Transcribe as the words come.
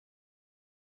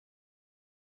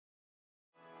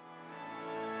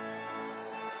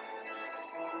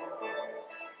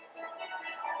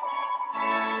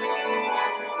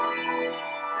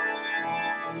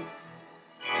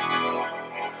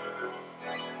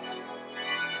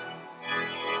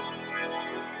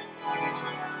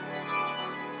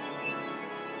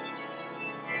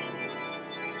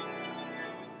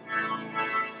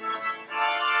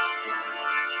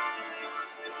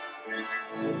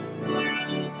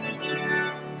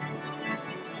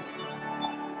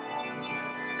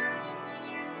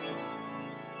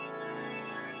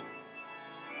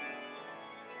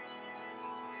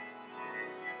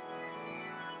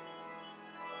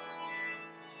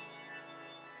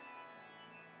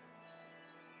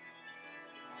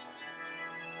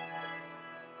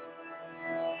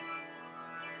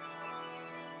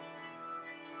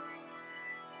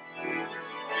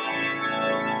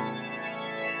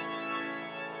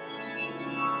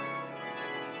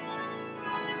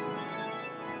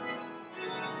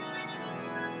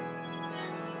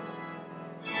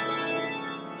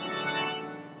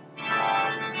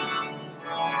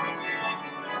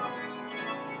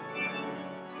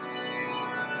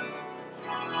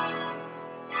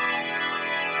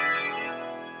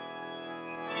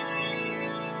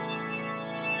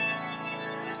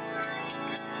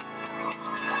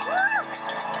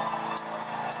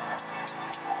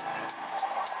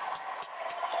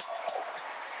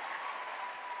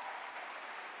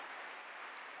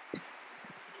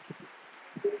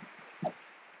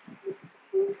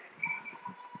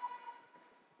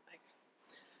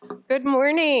Good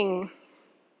morning.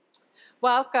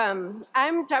 Welcome.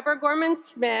 I'm Deborah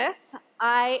Gorman-Smith.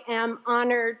 I am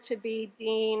honored to be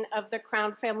Dean of the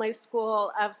Crown Family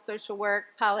School of Social Work,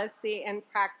 Policy, and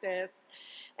Practice.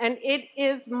 And it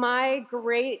is my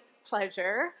great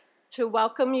pleasure to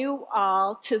welcome you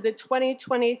all to the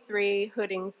 2023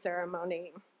 hooding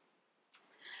ceremony.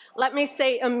 Let me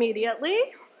say immediately,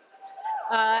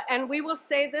 and we will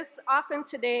say this often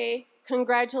today,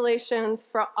 congratulations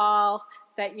for all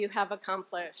that you have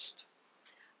accomplished.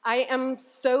 I am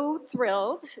so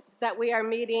thrilled that we are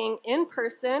meeting in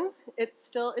person. It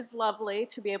still is lovely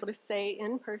to be able to say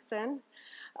in person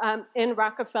in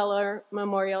Rockefeller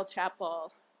Memorial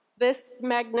Chapel. This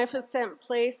magnificent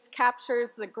place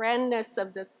captures the grandness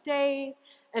of this day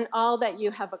and all that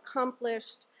you have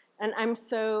accomplished, and I'm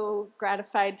so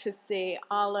gratified to see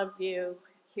all of you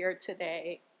here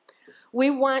today. We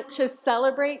want to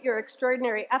celebrate your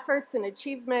extraordinary efforts and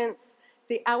achievements.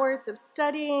 The hours of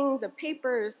studying, the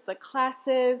papers, the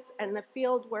classes, and the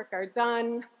field work are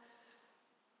done.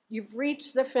 You've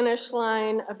reached the finish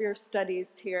line of your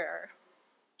studies here.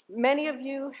 Many of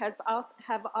you have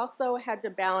also had to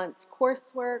balance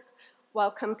coursework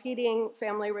while competing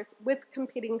family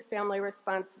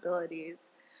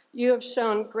responsibilities. You have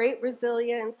shown great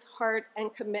resilience, heart,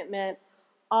 and commitment,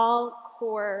 all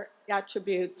core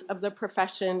attributes of the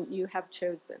profession you have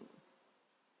chosen.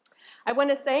 I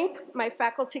want to thank my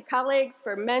faculty colleagues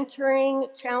for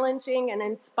mentoring, challenging, and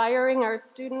inspiring our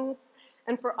students,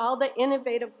 and for all the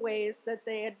innovative ways that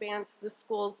they advance the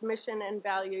school's mission and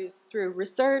values through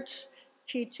research,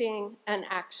 teaching, and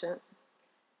action.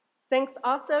 Thanks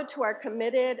also to our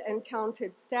committed and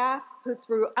talented staff who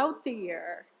throughout the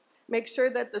year make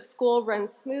sure that the school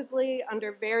runs smoothly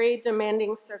under very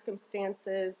demanding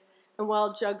circumstances and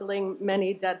while juggling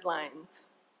many deadlines.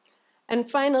 And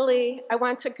finally, I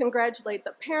want to congratulate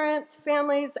the parents,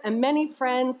 families, and many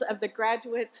friends of the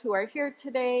graduates who are here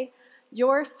today.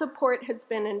 Your support has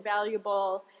been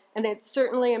invaluable, and it's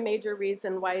certainly a major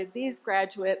reason why these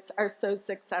graduates are so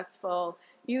successful.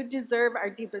 You deserve our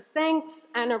deepest thanks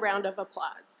and a round of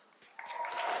applause.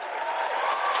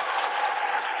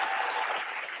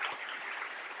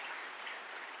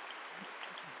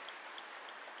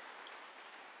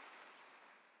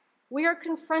 We are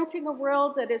confronting a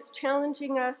world that is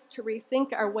challenging us to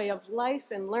rethink our way of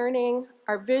life and learning,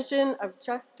 our vision of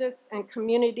justice and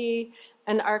community,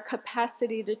 and our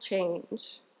capacity to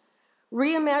change.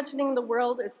 Reimagining the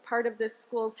world is part of this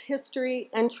school's history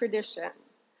and tradition.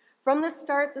 From the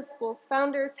start, the school's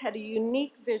founders had a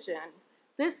unique vision.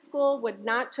 This school would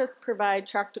not just provide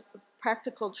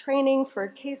practical training for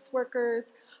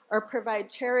caseworkers or provide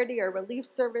charity or relief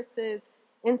services.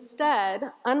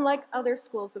 Instead, unlike other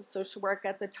schools of social work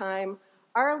at the time,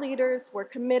 our leaders were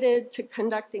committed to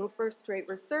conducting first-rate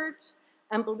research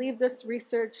and believed this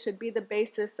research should be the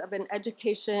basis of an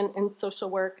education in social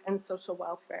work and social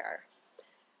welfare.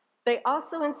 They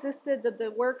also insisted that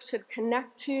the work should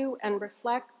connect to and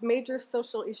reflect major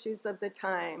social issues of the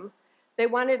time. They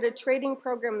wanted a training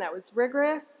program that was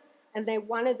rigorous, and they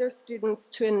wanted their students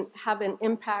to have an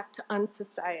impact on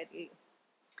society.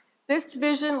 This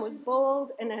vision was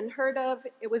bold and unheard of.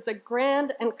 It was a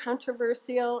grand and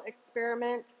controversial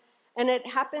experiment, and it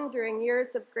happened during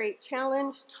years of great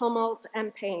challenge, tumult,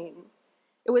 and pain.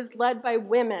 It was led by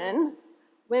women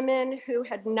who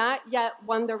had not yet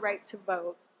won the right to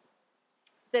vote.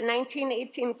 The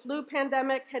 1918 flu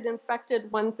pandemic had infected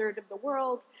 1/3 of the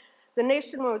world. The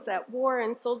nation was at war,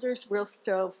 and soldiers were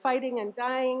still fighting and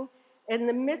dying. In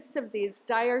the midst of these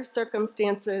dire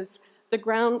circumstances, the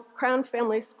Crown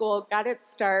Family School got its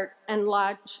start and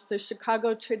launched the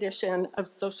Chicago tradition of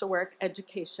social work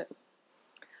education.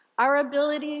 Our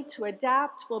ability to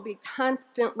adapt will be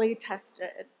constantly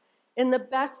tested. In the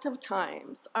best of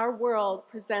times, our world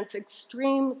presents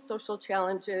extreme social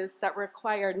challenges that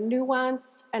require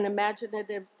nuanced and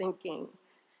imaginative thinking.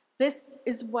 This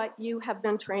is what you have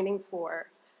been training for.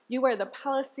 You are the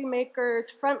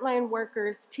policymakers, frontline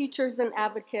workers, teachers, and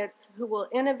advocates who will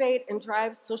innovate and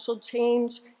drive social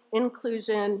change,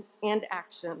 inclusion, and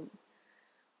action.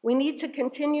 We need to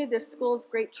continue this school's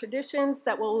great traditions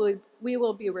that we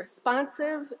will be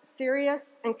responsive,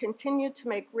 serious, and continue to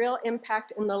make real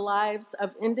impact in the lives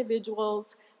of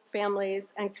individuals,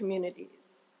 families, and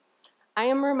communities. I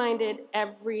am reminded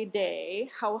every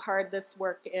day how hard this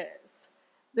work is.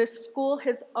 This school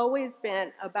has always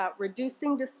been about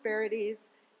reducing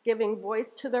disparities, giving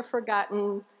voice to the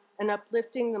forgotten, and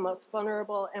uplifting the most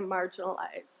vulnerable and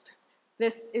marginalized.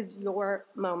 This is your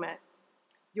moment.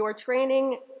 Your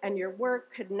training and your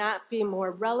work could not be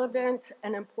more relevant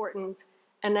and important,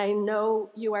 and I know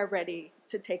you are ready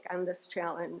to take on this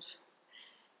challenge.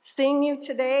 Seeing you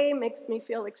today makes me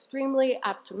feel extremely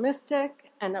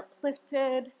optimistic and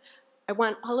uplifted. I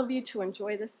want all of you to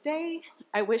enjoy this day.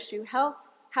 I wish you health,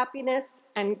 happiness,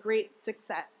 and great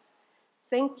success.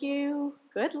 Thank you,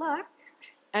 good luck,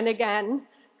 and again,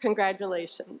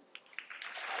 congratulations.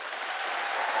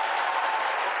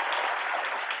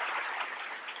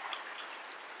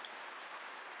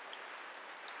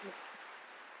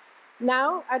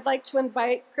 Now, I'd like to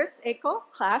invite Chris Akel,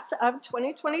 class of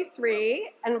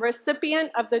 2023, and recipient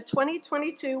of the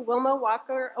 2022 Wilma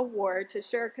Walker Award, to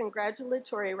share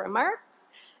congratulatory remarks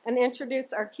and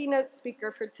introduce our keynote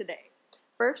speaker for today.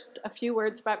 First, a few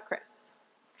words about Chris.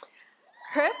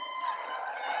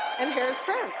 And here's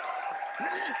Chris.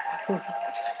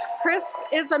 Chris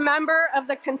is a member of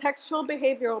the Contextual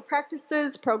Behavioral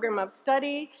Practices Program of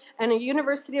Study and a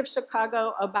University of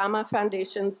Chicago Obama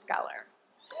Foundation Scholar.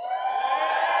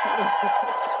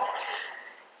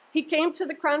 He came to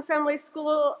the Crown Family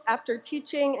School after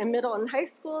teaching in middle and high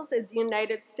schools in the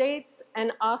United States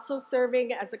and also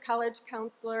serving as a college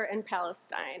counselor in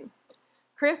Palestine.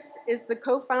 Chris is the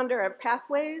co-founder of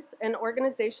Pathways, an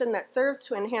organization that serves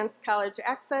to enhance college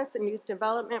access and youth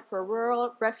development for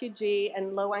rural, refugee,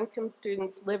 and low-income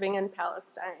students living in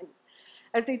Palestine.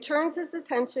 As he turns his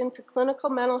attention to clinical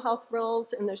mental health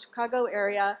roles in the Chicago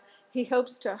area, he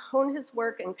hopes to hone his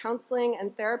work in counseling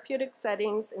and therapeutic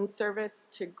settings in service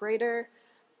to greater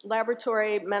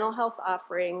laboratory mental health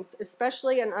offerings,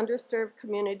 especially in underserved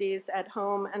communities at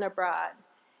home and abroad.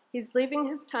 He's leaving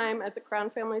his time at the Crown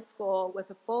Family School with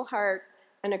a full heart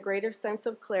and a greater sense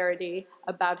of clarity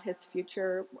about his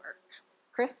future work.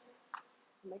 Chris,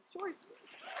 make yours.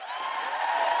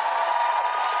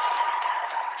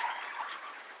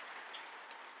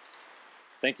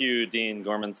 Thank you, Dean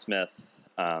Gorman-Smith.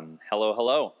 Hello,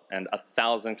 hello, and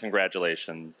 1,000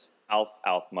 congratulations. Alf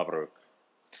Mabruk.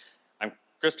 I'm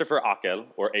Christopher Akel,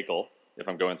 or Akel, if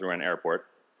I'm going through an airport.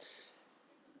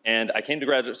 And I came to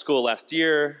graduate school last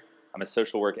year. I'm a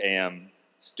social work AM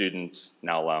student,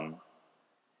 now alum.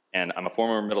 And I'm a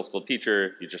former middle school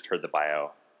teacher. You just heard the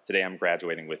bio. Today I'm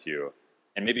graduating with you.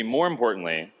 And maybe more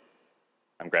importantly,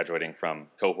 I'm graduating from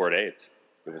cohort 8.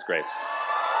 It was great.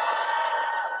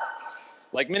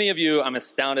 Like many of you, I'm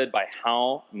astounded by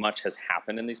how much has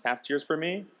happened in these past years for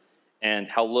me and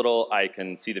how little I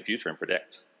can see the future and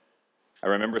predict. I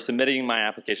remember submitting my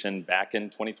application back in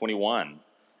 2021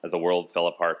 as the world fell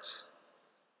apart.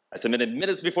 I submitted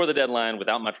minutes before the deadline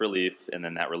without much relief, and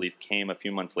then that relief came a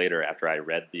few months later after I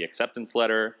read the acceptance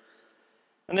letter.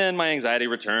 And then my anxiety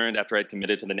returned after I'd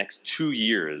committed to the next 2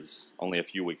 years, only a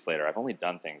few weeks later. I've only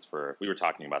done things for, we were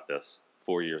talking about this,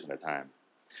 4 years at a time.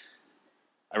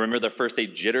 I remember the first day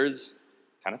jitters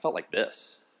kind of felt like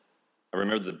this. I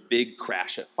remember the big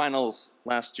crash at finals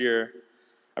last year.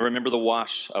 I remember the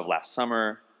wash of last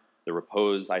summer, the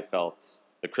repose I felt,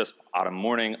 the crisp autumn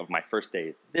morning of my first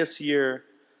day this year.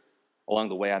 Along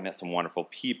the way, I met some wonderful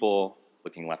people,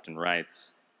 looking left and right.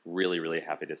 Really, really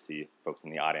happy to see folks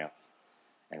in the audience,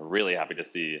 and really happy to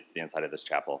see the inside of this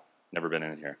chapel. Never been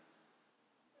in here.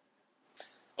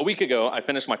 A week ago, I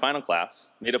finished my final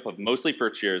class, made up of mostly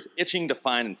first years, itching to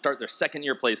find and start their second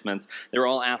year placements. They were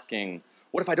all asking,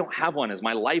 what if I don't have one? Is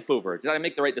my life over? Did I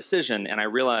make the right decision? And I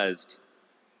realized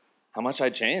how much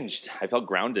I'd changed. I felt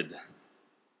grounded.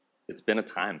 It's been a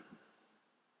time.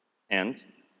 And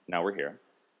now we're here.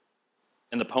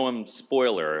 In the poem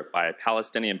Spoiler by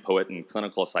Palestinian poet and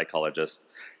clinical psychologist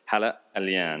Hala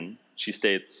Alian, she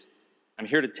states, I'm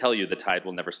here to tell you the tide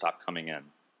will never stop coming in.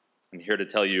 I'm here to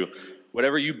tell you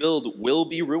whatever you build will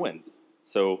be ruined,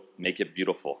 so make it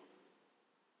beautiful.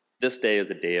 This day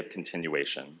is a day of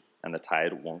continuation, and the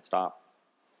tide won't stop.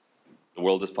 The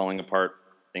world is falling apart,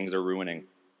 things are ruining.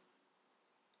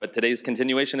 But today's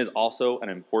continuation is also an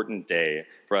important day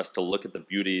for us to look at the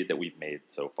beauty that we've made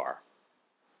so far.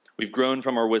 We've grown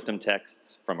from our wisdom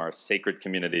texts, from our sacred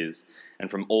communities, and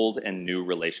from old and new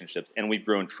relationships, and we've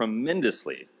grown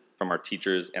tremendously from our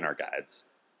teachers and our guides,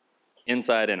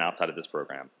 inside and outside of this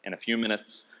program. In a few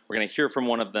minutes, we're going to hear from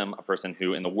one of them, a person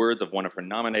who, in the words of one of her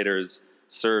nominators,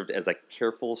 served as a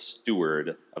careful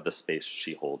steward of the space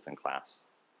she holds in class.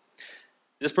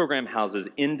 This program houses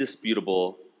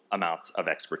indisputable amounts of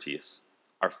expertise.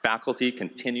 Our faculty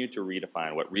continue to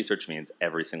redefine what research means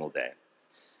every single day.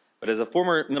 But as a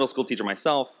former middle school teacher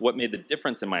myself, what made the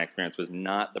difference in my experience was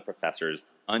not the professor's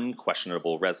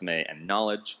unquestionable resume and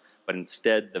knowledge, but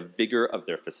instead the vigor of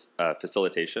their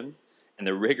facilitation and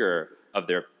the rigor of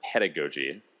their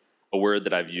pedagogy, a word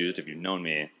that I've used, if you've known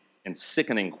me, in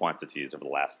sickening quantities over the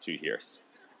last 2 years.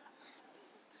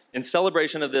 In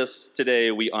celebration of this, today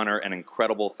we honor an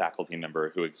incredible faculty member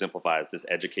who exemplifies this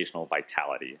educational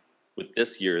vitality, with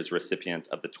this year's recipient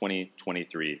of the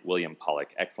 2023 William Pollock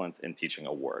Excellence in Teaching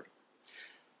Award.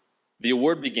 The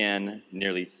award began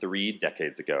nearly 3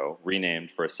 decades ago, renamed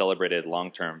for a celebrated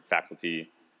long-term faculty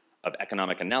of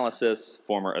economic analysis,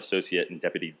 former associate and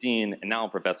deputy dean, and now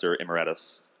professor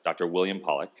emeritus, Dr. William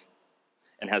Pollock,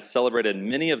 and has celebrated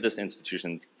many of this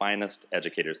institution's finest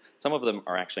educators. Some of them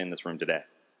are actually in this room today.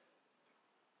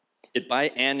 It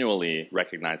biannually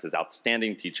recognizes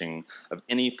outstanding teaching of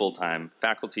any full-time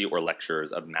faculty or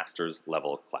lecturers of master's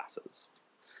level classes.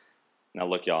 Now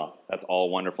look, y'all, that's all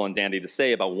wonderful and dandy to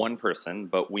say about one person,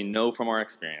 but we know from our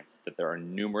experience that there are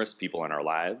numerous people in our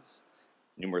lives,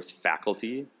 numerous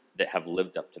faculty that have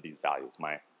lived up to these values.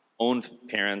 My own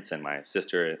parents and my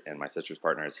sister and my sister's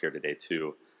partner is here today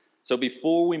too. So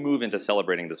before we move into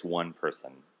celebrating this one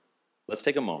person, let's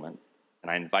take a moment,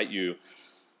 and I invite you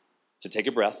to take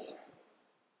a breath,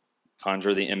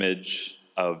 conjure the image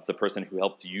of the person who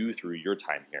helped you through your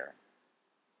time here.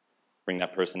 Bring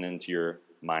that person into your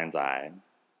mind's eye.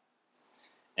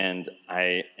 And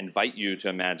I invite you to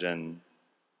imagine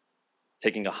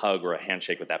taking a hug or a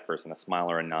handshake with that person, a smile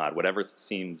or a nod, whatever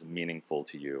seems meaningful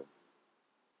to you.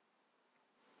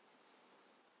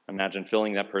 Imagine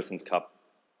filling that person's cup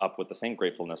up with the same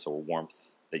gratefulness or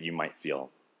warmth that you might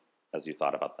feel as you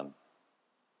thought about them.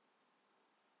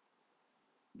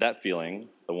 That feeling,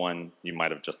 the one you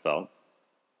might have just felt,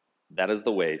 that is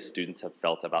the way students have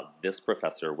felt about this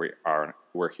professor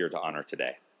we're here to honor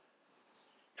today.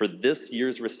 For this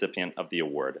year's recipient of the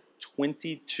award,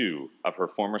 22 of her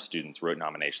former students wrote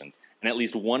nominations, and at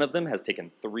least one of them has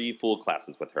taken 3 full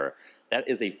classes with her. That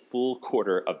is a full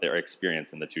quarter of their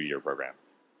experience in the 2-year program.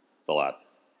 It's a lot.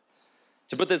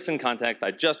 To put this in context,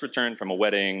 I just returned from a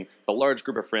wedding. The large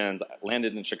group of friends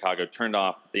landed in Chicago, turned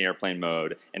off the airplane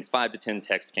mode, and 5 to 10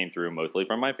 texts came through, mostly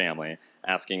from my family,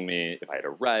 asking me if I had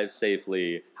arrived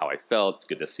safely, how I felt, it's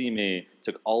good to see me. It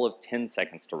took all of 10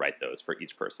 seconds to write those for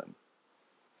each person.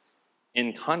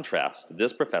 In contrast,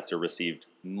 this professor received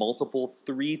multiple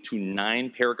 3 to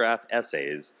 9 paragraph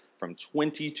essays from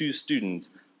 22 students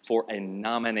for a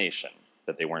nomination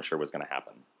that they weren't sure was going to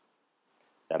happen.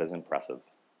 That is impressive.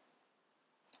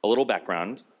 A little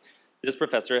background, this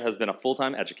professor has been a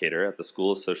full-time educator at the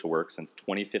School of Social Work since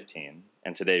 2015,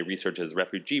 and today researches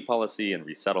refugee policy and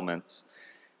resettlements,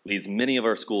 leads many of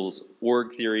our school's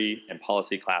org theory and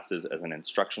policy classes as an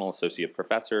instructional associate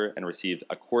professor, and received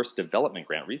a course development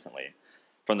grant recently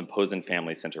from the Posen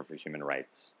Family Center for Human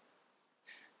Rights.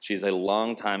 She's a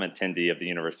longtime attendee of the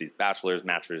university's bachelor's,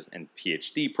 master's, and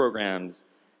PhD programs,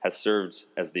 has served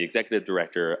as the executive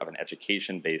director of an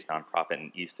education-based nonprofit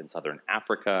in East and Southern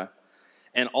Africa,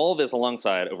 and all of this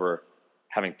alongside over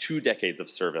having 2 decades of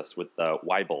service with the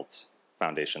Weibolt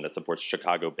Foundation that supports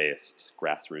Chicago-based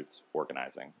grassroots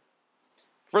organizing.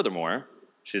 Furthermore,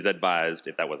 she's advised,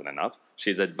 if that wasn't enough,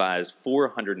 she's advised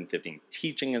 415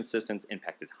 teaching assistants,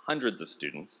 impacted hundreds of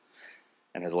students,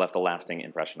 and has left a lasting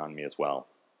impression on me as well.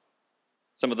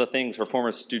 Some of the things her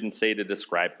former students say to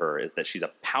describe her is that she's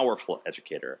a powerful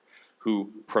educator who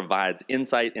provides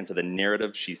insight into the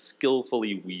narrative she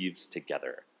skillfully weaves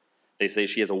together. They say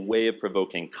she has a way of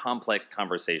provoking complex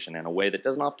conversation in a way that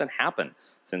doesn't often happen,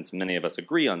 since many of us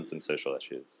agree on some social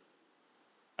issues.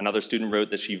 Another student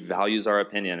wrote that she values our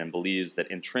opinion and believes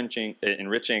that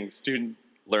enriching student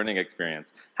learning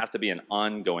experience has to be an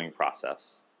ongoing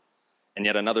process. And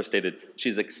yet another stated,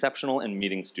 she's exceptional in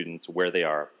meeting students where they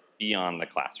are beyond the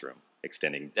classroom,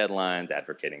 extending deadlines,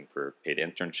 advocating for paid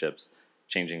internships,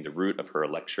 changing the route of her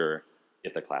lecture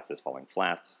if the class is falling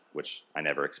flat, which I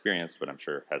never experienced, but I'm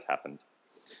sure has happened.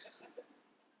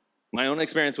 My own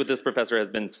experience with this professor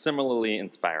has been similarly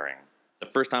inspiring. The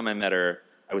first time I met her,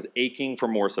 I was aching for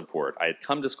more support. I had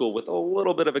come to school with a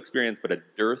little bit of experience, but a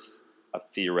dearth of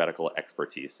theoretical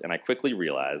expertise, and I quickly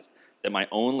realized that my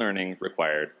own learning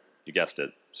required, you guessed it,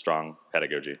 strong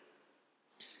pedagogy.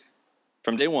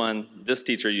 From day one, this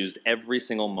teacher used every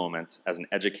single moment as an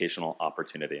educational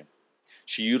opportunity.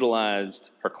 She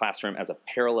utilized her classroom as a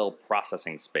parallel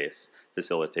processing space,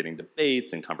 facilitating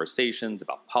debates and conversations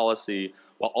about policy,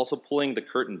 while also pulling the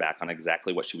curtain back on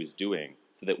exactly what she was doing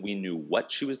so that we knew what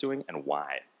she was doing and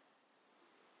why.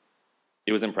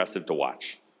 It was impressive to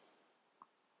watch.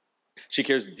 She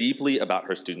cares deeply about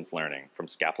her students' learning, from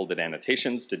scaffolded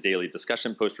annotations to daily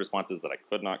discussion post responses that I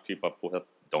could not keep up with.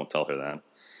 Don't tell her that.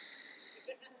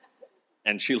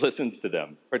 And she listens to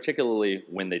them, particularly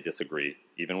when they disagree,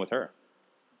 even with her.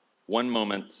 One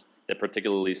moment that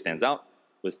particularly stands out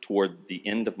was toward the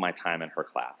end of my time in her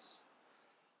class.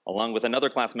 Along with another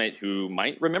classmate who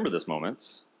might remember this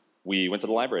moment, we went to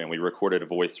the library and we recorded a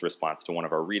voice response to one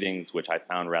of our readings, which I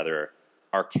found rather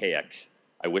archaic.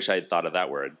 I wish I had thought of that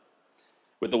word.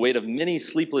 With the weight of many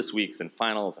sleepless weeks and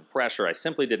finals and pressure, I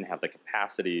simply didn't have the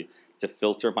capacity to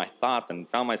filter my thoughts and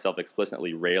found myself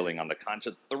explicitly railing on the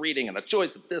conscience of the reading and the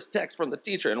choice of this text from the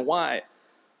teacher and why.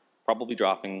 Probably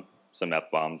dropping some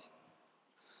F-bombs.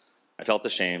 I felt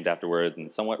ashamed afterwards and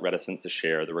somewhat reticent to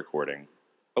share the recording.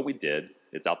 But we did.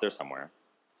 It's out there somewhere.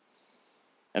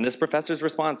 And this professor's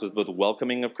response was both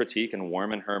welcoming of critique and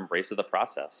warm in her embrace of the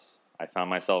process. I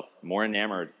found myself more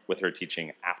enamored with her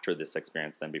teaching after this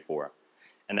experience than before.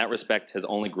 And that respect has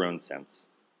only grown since.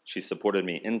 She's supported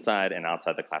me inside and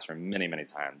outside the classroom many, many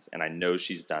times, and I know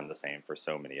she's done the same for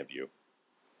so many of you.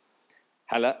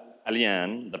 Hala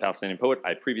Alian, the Palestinian poet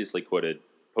I previously quoted,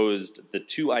 posed the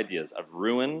two ideas of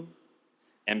ruin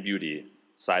and beauty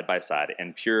side by side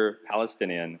in pure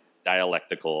Palestinian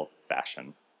dialectical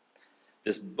fashion.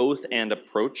 This both-and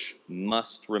approach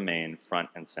must remain front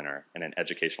and center in an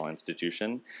educational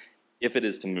institution if it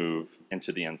is to move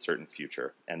into the uncertain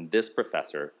future. And this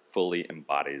professor fully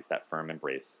embodies that firm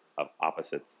embrace of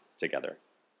opposites together.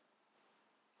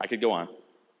 I could go on,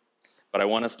 but I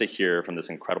want us to hear from this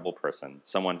incredible person,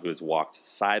 someone who has walked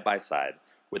side by side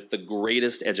with the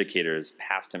greatest educators,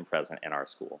 past and present, in our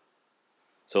school.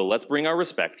 So let's bring our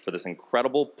respect for this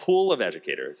incredible pool of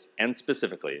educators, and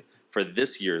specifically for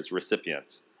this year's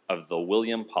recipient of the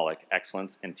William Pollock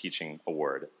Excellence in Teaching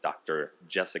Award, Dr.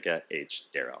 Jessica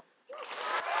H. Darrow.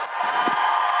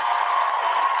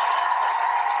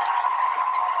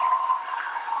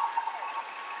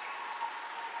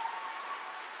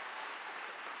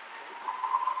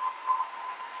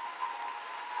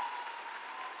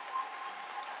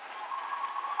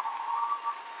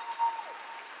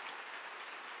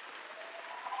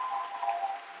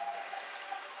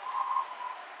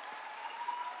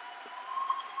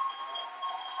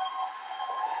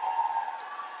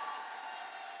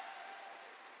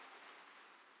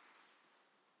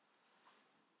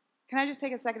 Can I just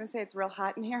take a second to say it's real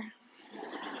hot in here?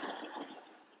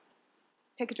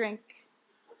 Take a drink.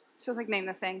 It's just like name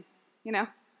the thing, you know?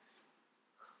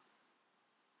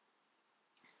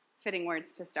 Fitting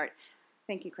words to start.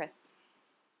 Thank you, Chris.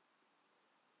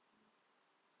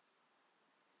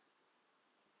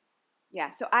 Yeah,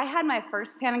 so I had my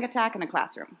first panic attack in a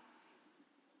classroom.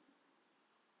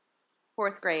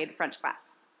 4th grade French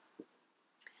class.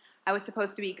 I was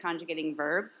supposed to be conjugating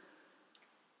verbs.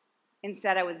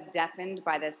 Instead, I was deafened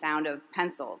by the sound of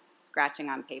pencils scratching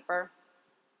on paper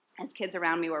as kids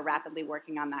around me were rapidly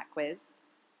working on that quiz.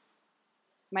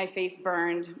 My face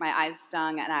burned, my eyes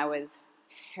stung, and I was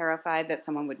terrified that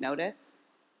someone would notice.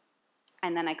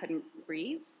 And then I couldn't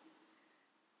breathe.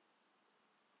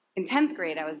 In 10th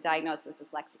grade, I was diagnosed with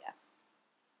dyslexia.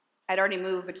 I'd already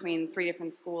moved between 3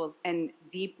 different schools and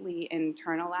deeply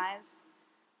internalized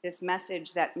this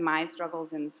message that my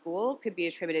struggles in school could be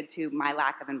attributed to my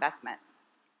lack of investment,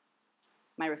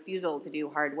 my refusal to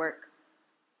do hard work,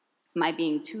 my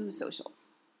being too social.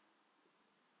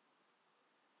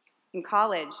 In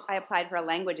college, I applied for a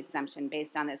language exemption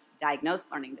based on this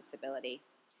diagnosed learning disability,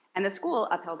 and the school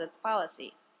upheld its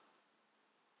policy.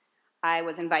 I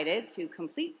was invited to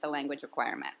complete the language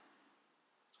requirement.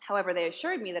 However, they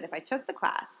assured me that if I took the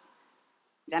class,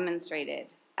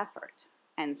 demonstrated effort,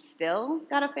 and still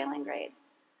got a failing grade,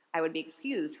 I would be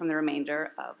excused from the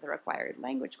remainder of the required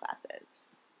language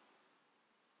classes.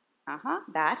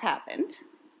 That happened.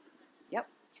 Yep.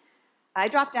 I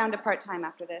dropped down to part-time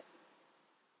after this.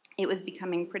 It was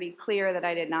becoming pretty clear that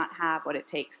I did not have what it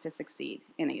takes to succeed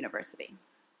in a university.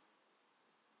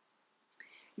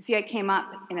 You see, I came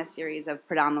up in a series of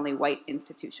predominantly white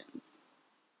institutions.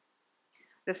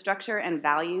 The structure and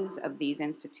values of these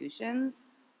institutions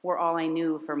were all I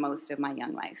knew for most of my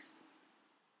young life.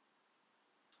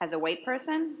 As a white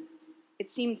person, it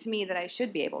seemed to me that I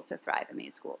should be able to thrive in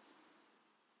these schools.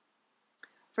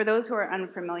 For those who are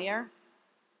unfamiliar,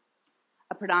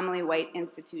 a predominantly white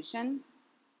institution,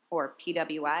 or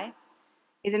PWI,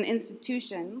 is an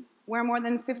institution where more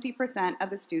than 50% of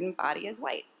the student body is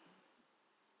white.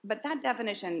 But that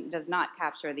definition does not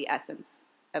capture the essence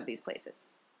of these places.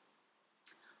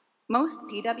 Most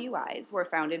PWIs were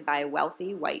founded by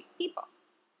wealthy white people.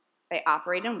 They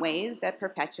operate in ways that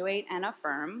perpetuate and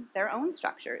affirm their own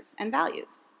structures and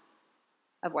values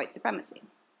of white supremacy.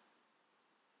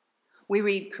 We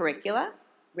read curricula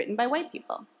written by white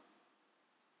people.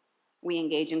 We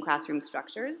engage in classroom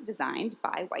structures designed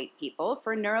by white people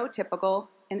for neurotypical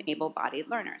and able-bodied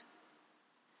learners.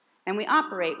 And we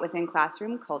operate within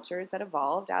classroom cultures that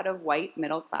evolved out of white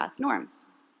middle-class norms.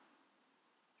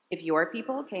 If your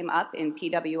people came up in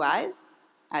PWIs,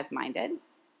 as mine did,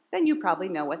 then you probably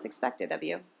know what's expected of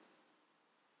you.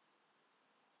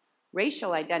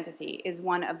 Racial identity is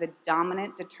one of the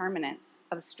dominant determinants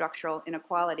of structural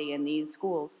inequality in these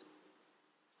schools.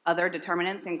 Other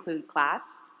determinants include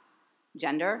class,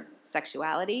 gender,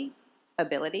 sexuality,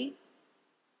 ability.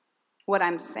 What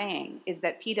I'm saying is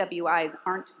that PWIs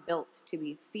aren't built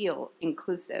to feel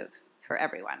inclusive for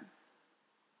everyone.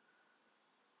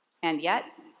 And yet,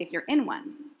 if you're in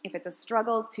one, if it's a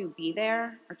struggle to be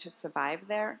there or to survive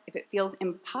there, if it feels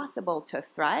impossible to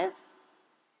thrive,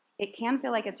 it can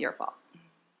feel like it's your fault.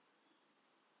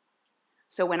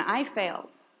 So when I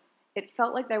failed, it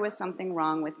felt like there was something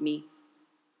wrong with me.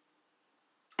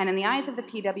 And in the eyes of the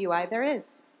PWI, there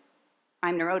is.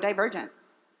 I'm neurodivergent,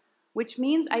 which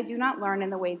means I do not learn in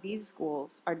the way these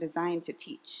schools are designed to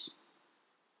teach.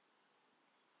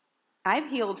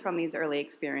 I've healed from these early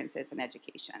experiences in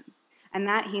education, and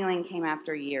that healing came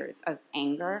after years of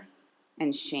anger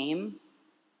and shame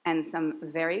and some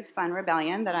very fun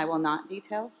rebellion that I will not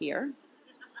detail here.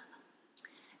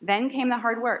 Then came the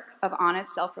hard work of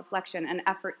honest self-reflection and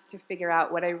efforts to figure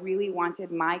out what I really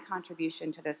wanted my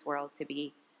contribution to this world to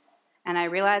be. And I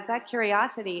realized that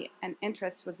curiosity and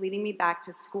interest was leading me back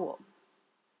to school.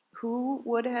 Who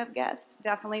would have guessed?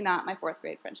 Definitely not my 4th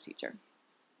grade French teacher.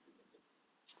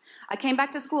 I came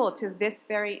back to school, to this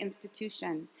very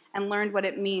institution, and learned what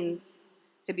it means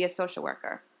to be a social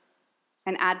worker,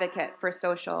 an advocate for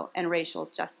social and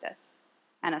racial justice,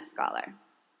 and a scholar.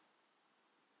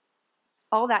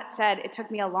 All that said, it took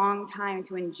me a long time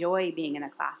to enjoy being in a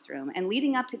classroom, and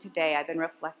leading up to today, I've been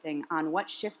reflecting on what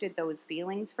shifted those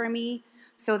feelings for me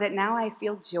so that now I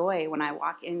feel joy when I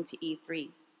walk into E3.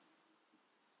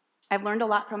 I've learned a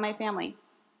lot from my family.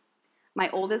 My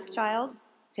oldest child,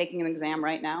 taking an exam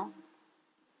right now,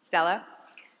 Stella,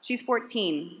 she's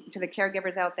 14. To the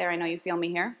caregivers out there, I know you feel me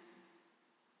here.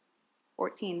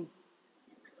 14.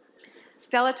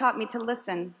 Stella taught me to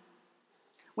listen.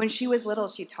 When she was little,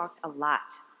 she talked a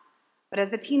lot. But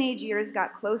as the teenage years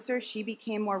got closer, she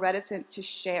became more reticent to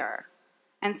share.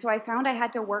 And so I found I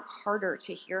had to work harder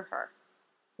to hear her,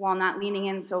 while not leaning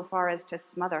in so far as to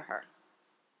smother her.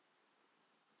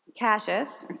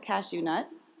 Cassius, or Cashew Nut,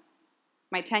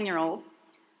 my 10-year-old,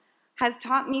 has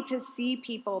taught me to see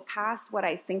people past what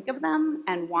I think of them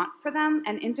and want for them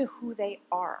and into who they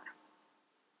are.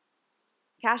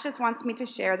 Cassius wants me to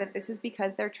share that this is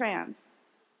because they're trans.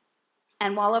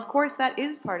 And while, of course, that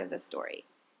is part of the story,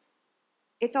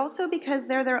 it's also because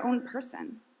they're their own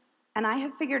person. And I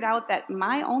have figured out that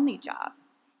my only job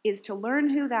is to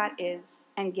learn who that is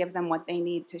and give them what they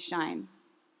need to shine.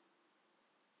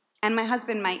 And my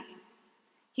husband, Mike,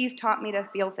 he's taught me to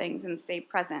feel things and stay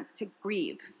present, to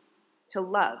grieve, to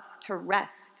love, to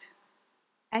rest,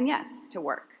 and yes, to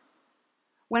work.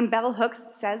 When Bell Hooks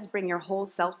says, "Bring your whole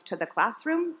self to the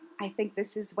classroom," I think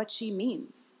this is what she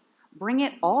means. Bring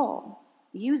it all,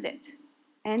 use it,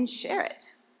 and share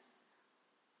it.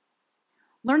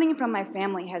 Learning from my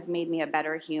family has made me a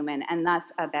better human and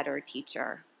thus a better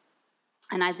teacher.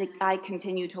 And as I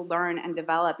continue to learn and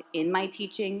develop in my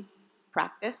teaching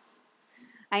practice,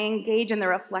 I engage in the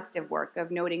reflective work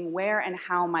of noting where and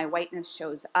how my whiteness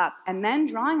shows up, and then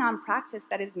drawing on praxis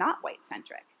that is not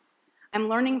white-centric. I'm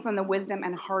learning from the wisdom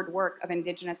and hard work of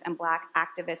Indigenous and Black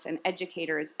activists and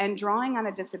educators, and drawing on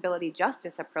a disability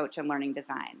justice approach in learning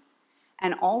design.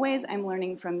 And always I'm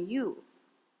learning from you.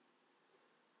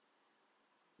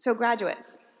 So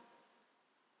graduates,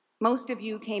 most of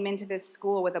you came into this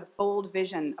school with a bold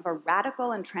vision of a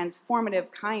radical and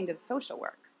transformative kind of social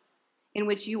work, in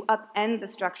which you upend the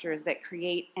structures that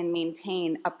create and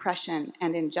maintain oppression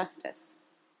and injustice.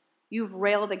 You've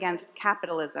railed against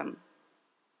capitalism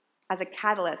as a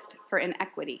catalyst for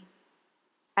inequity.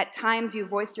 At times, you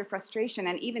voiced your frustration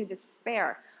and even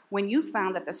despair when you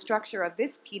found that the structure of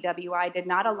this PWI did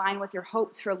not align with your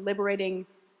hopes for a liberating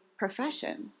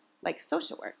profession like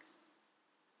social work.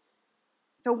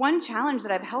 So one challenge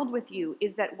that I've held with you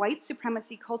is that white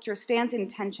supremacy culture stands in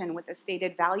tension with the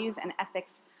stated values and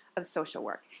ethics of social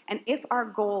work. And if our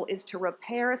goal is to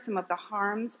repair some of the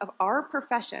harms of our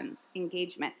profession's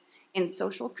engagement in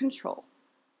social control,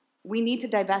 we need to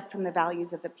divest from the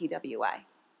values of the PWI.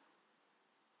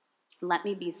 Let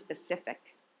me be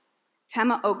specific.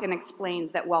 Tema Okun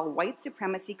explains that while white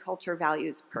supremacy culture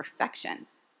values perfection,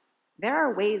 there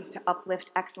are ways to uplift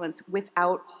excellence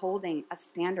without holding a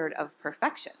standard of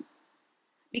perfection.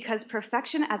 Because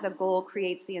perfection as a goal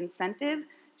creates the incentive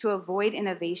to avoid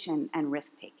innovation and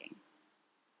risk-taking.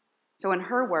 So in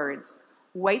her words,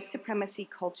 white supremacy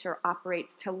culture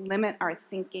operates to limit our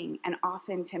thinking and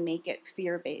often to make it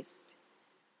fear-based.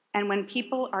 And when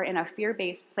people are in a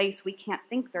fear-based place, we can't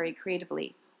think very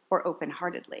creatively or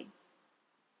open-heartedly.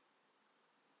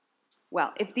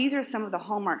 Well, if these are some of the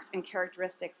hallmarks and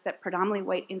characteristics that predominantly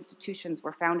white institutions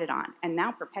were founded on and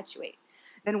now perpetuate,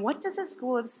 then what does a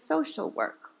school of social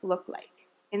work look like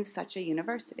in such a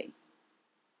university?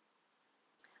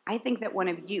 I think that one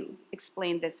of you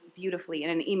explained this beautifully in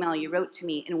an email you wrote to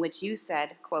me in which you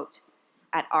said, quote,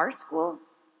 "At our school,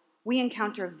 we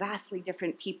encounter vastly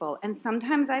different people, and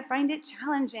sometimes I find it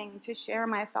challenging to share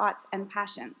my thoughts and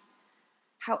passions.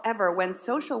 However, when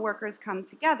social workers come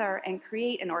together and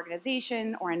create an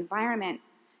organization or environment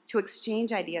to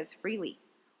exchange ideas freely,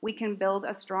 we can build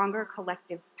a stronger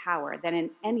collective power than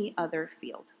in any other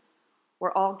field.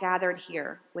 We're all gathered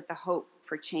here with the hope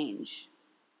for change."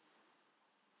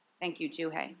 Thank you,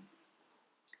 Juhei.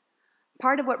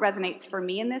 Part of what resonates for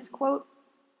me in this quote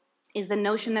is the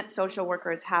notion that social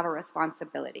workers have a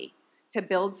responsibility to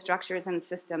build structures and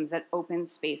systems that open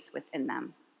space within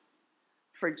them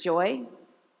for joy,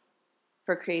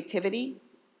 for creativity,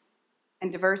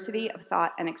 and diversity of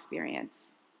thought and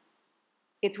experience.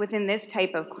 It's within this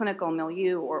type of clinical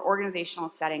milieu or organizational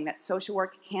setting that social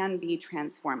work can be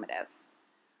transformative.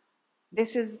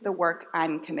 This is the work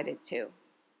I'm committed to.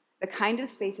 The kind of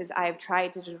spaces I have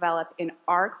tried to develop in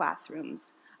our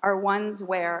classrooms are ones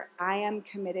where I am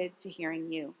committed to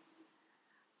hearing you,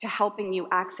 to helping you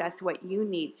access what you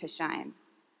need to shine,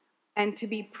 and to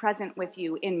be present with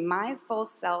you in my full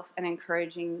self and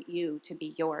encouraging you to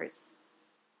be yours.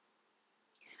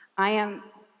 I am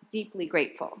deeply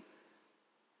grateful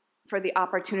for the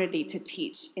opportunity to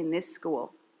teach in this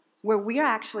school, where we are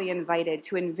actually invited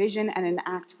to envision and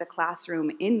enact the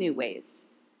classroom in new ways.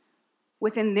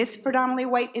 Within this predominantly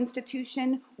white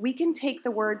institution, we can take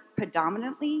the word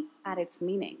predominantly at its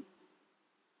meaning.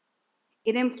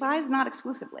 It implies not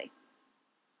exclusively.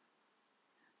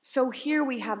 So here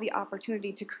we have the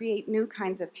opportunity to create new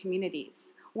kinds of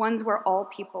communities, ones where all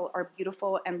people are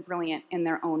beautiful and brilliant in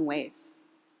their own ways.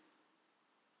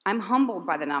 I'm humbled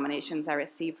by the nominations I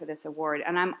received for this award,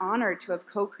 and I'm honored to have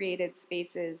co-created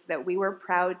spaces that we were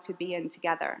proud to be in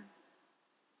together.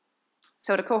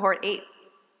 So to Cohort 8,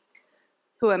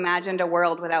 who imagined a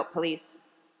world without police,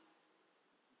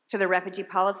 to the refugee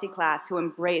policy class who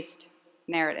embraced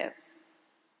narratives,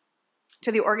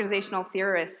 to the organizational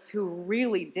theorists who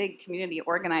really dig community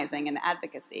organizing and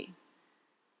advocacy,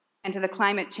 and to the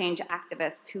climate change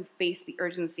activists who face the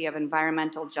urgency of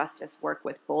environmental justice work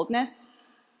with boldness,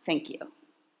 thank you.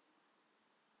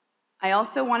 I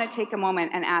also want to take a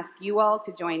moment and ask you all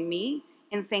to join me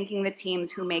in thanking the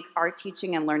teams who make our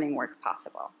teaching and learning work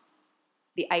possible.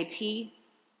 The IT,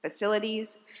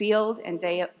 facilities, field, and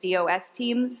DOS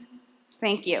teams,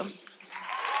 thank you.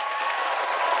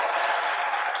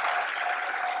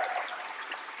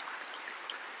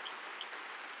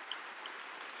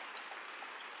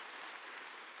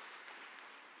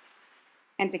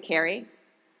 And to Carrie,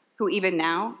 who even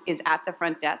now is at the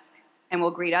front desk and will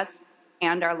greet us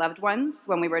and our loved ones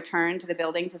when we return to the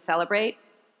building to celebrate.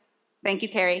 Thank you,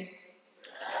 Carrie.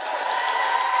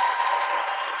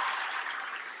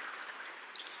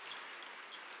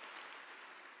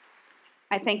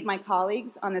 I thank my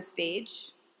colleagues on the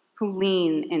stage who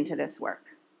lean into this work.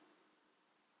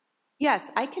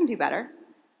 Yes, I can do better.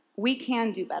 We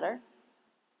can do better.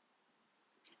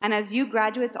 And as you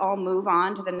graduates all move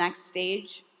on to the next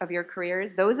stage of your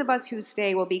careers, those of us who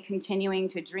stay will be continuing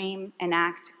to dream,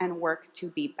 enact, and work to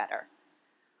be better.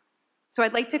 So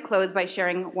I'd like to close by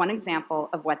sharing one example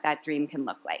of what that dream can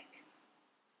look like.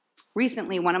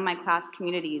 Recently, one of my class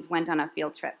communities went on a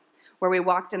field trip where we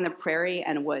walked in the prairie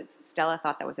and woods. Stella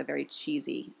thought that was a very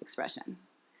cheesy expression.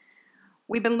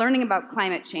 We've been learning about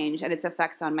climate change and its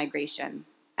effects on migration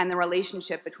and the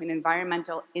relationship between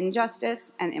environmental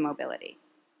injustice and immobility.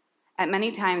 At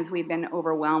many times, we've been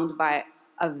overwhelmed by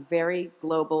a very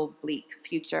global, bleak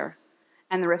future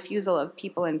and the refusal of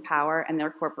people in power and their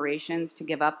corporations to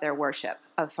give up their worship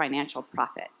of financial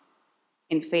profit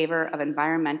in favor of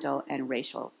environmental and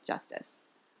racial justice.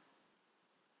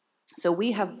 So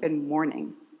we have been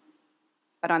mourning.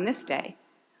 But on this day,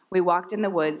 we walked in the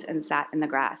woods and sat in the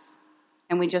grass,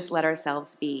 and we just let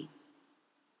ourselves be.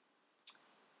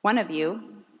 One of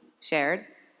you shared,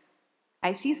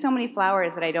 "I see so many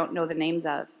flowers that I don't know the names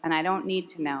of, and I don't need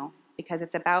to know because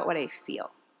it's about what I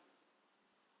feel."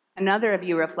 Another of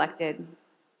you reflected,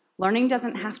 "Learning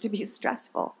doesn't have to be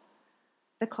stressful.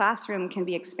 The classroom can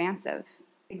be expansive,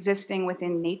 existing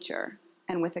within nature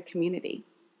and with a community."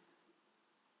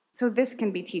 So this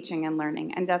can be teaching and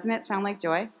learning, and doesn't it sound like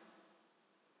joy?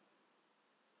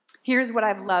 Here's what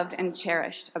I've loved and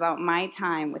cherished about my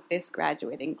time with this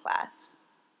graduating class.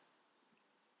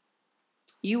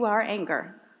 You are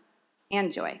anger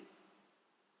and joy,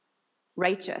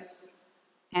 righteous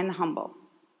and humble.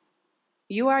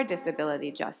 You are disability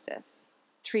justice,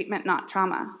 treatment not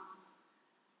trauma.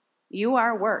 You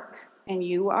are work, and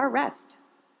you are rest.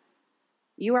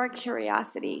 You are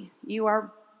curiosity. You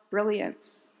are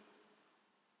brilliance.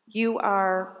 You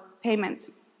are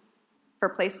payments for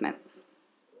placements.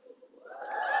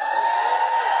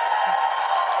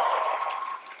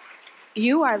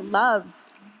 You are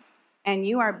love, and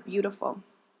you are beautiful.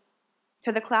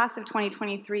 To the class of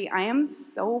 2023, I am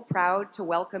so proud to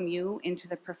welcome you into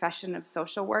the profession of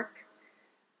social work,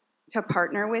 to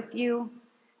partner with you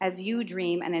as you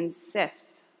dream and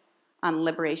insist on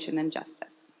liberation and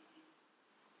justice.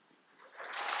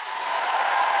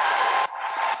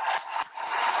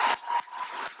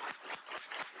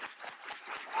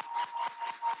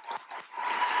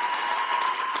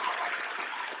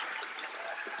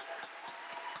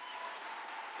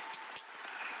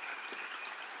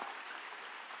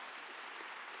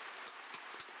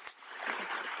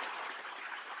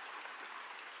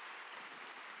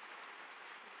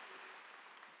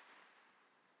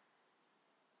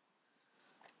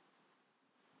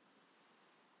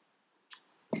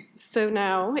 So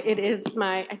now it is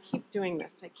my, I keep doing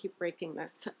this, I keep breaking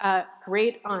this,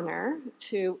 great honor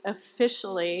to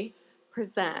officially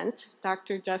present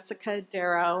Dr. Jessica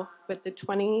Darrow with the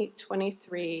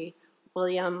 2023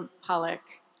 William Pollock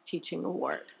Teaching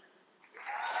Award.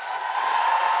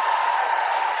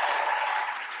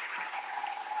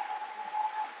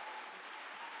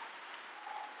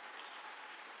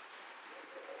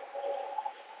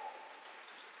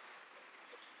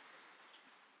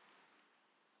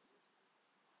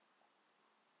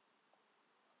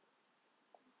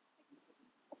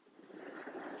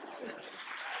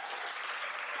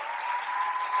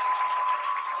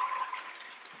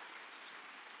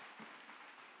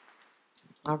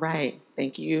 All right.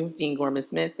 Thank you, Dean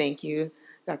Gorman-Smith. Thank you,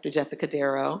 Dr. Jessica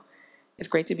Darrow. It's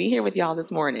great to be here with y'all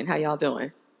this morning. How y'all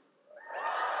doing?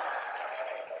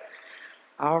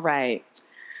 All right.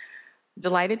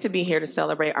 Delighted to be here to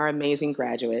celebrate our amazing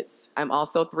graduates. I'm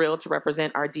also thrilled to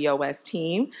represent our DOS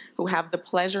team, who have the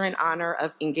pleasure and honor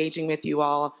of engaging with you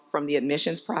all from the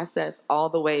admissions process all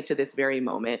the way to this very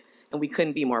moment, and we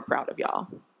couldn't be more proud of y'all.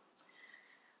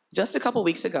 Just a couple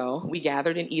weeks ago, we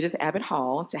gathered in Edith Abbott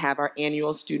Hall to have our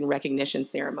annual student recognition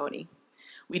ceremony.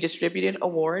 We distributed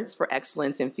awards for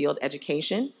excellence in field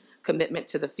education, commitment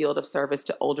to the field of service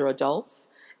to older adults,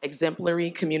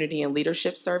 exemplary community and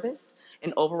leadership service,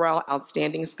 and overall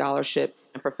outstanding scholarship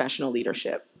and professional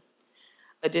leadership.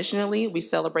 Additionally, we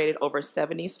celebrated over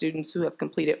 70 students who have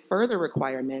completed further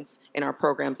requirements in our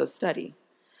programs of study.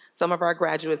 Some of our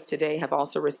graduates today have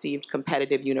also received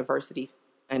competitive university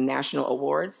and national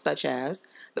awards, such as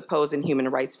the Pose in Human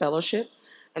Rights Fellowship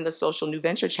and the Social New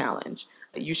Venture Challenge,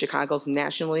 UChicago's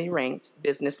nationally ranked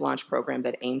business launch program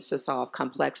that aims to solve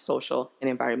complex social and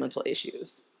environmental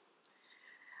issues.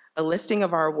 A listing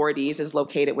of our awardees is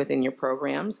located within your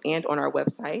programs and on our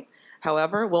website.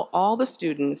 However, will all the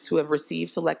students who have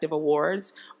received selective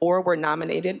awards or were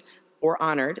nominated or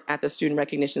honored at the student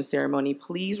recognition ceremony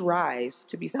please rise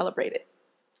to be celebrated?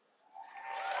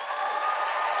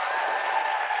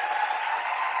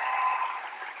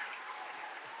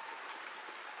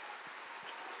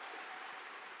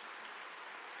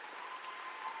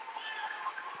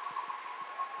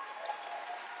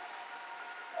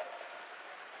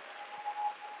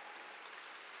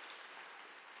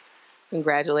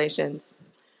 Congratulations.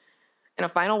 And a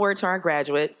final word to our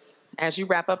graduates. As you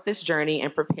wrap up this journey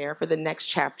and prepare for the next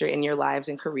chapter in your lives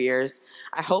and careers,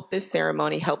 I hope this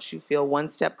ceremony helps you feel one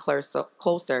step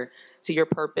closer to your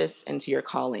purpose and to your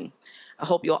calling. I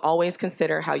hope you'll always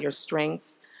consider how your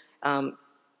strengths can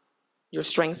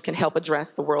help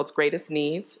address the world's greatest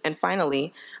needs. And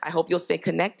finally, I hope you'll stay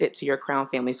connected to your Crown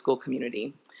Family School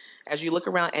community. As you look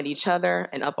around at each other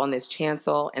and up on this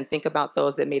chancel and think about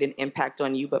those that made an impact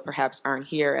on you but perhaps aren't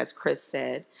here, as Chris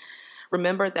said,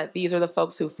 remember that these are the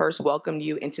folks who first welcomed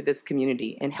you into this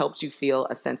community and helped you feel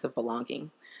a sense of belonging,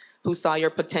 who saw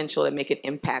your potential to make an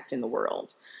impact in the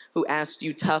world, who asked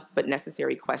you tough but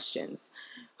necessary questions,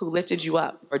 who lifted you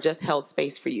up or just held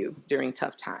space for you during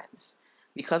tough times.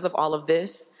 Because of all of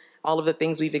this, all of the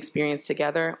things we've experienced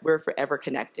together, we're forever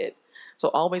connected. So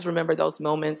always remember those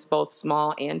moments, both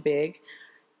small and big,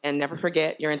 and never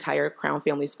forget your entire Crown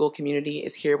Family School community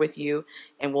is here with you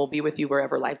and will be with you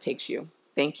wherever life takes you.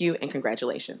 Thank you and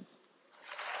congratulations.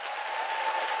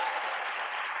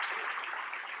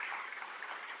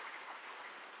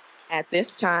 At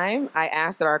this time, I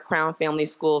ask that our Crown Family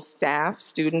School staff,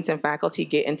 students, and faculty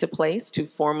get into place to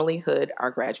formally hood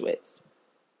our graduates.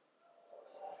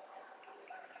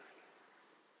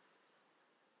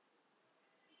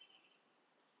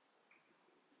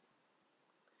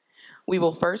 We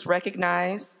will first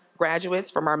recognize graduates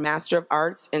from our Master of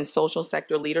Arts in Social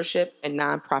Sector Leadership and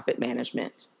Nonprofit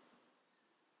Management.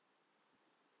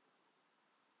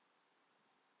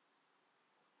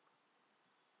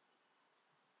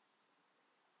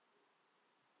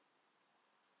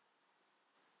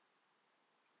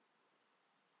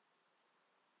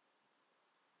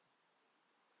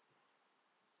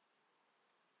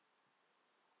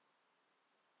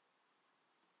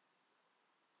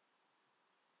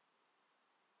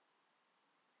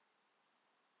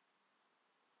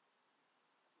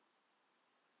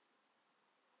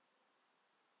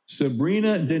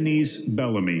 Sabrina Denise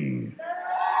Bellamy.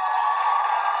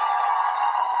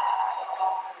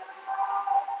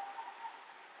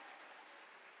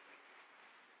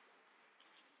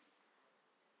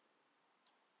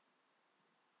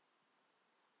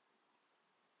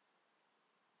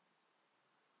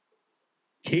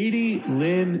 Katie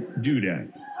Lynn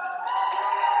Dudek.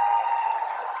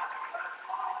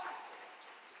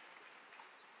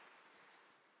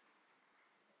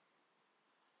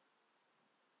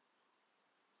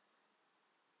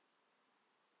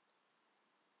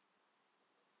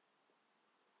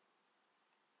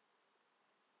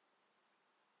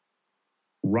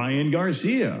 Ryan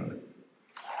Garcia.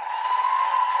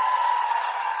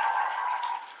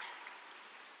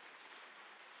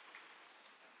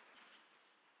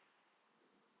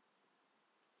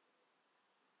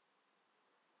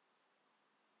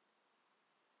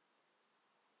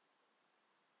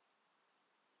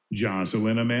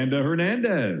 Jocelyn Amanda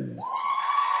Hernandez.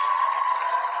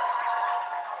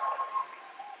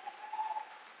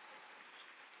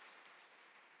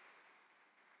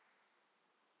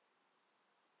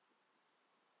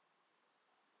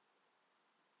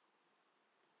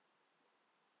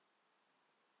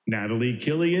 Natalie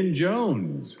Killian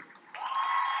Jones.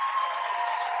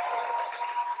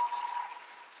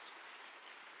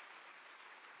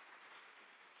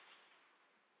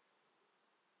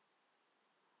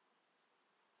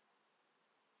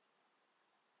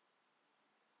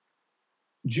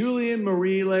 Julian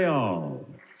Marie Leal.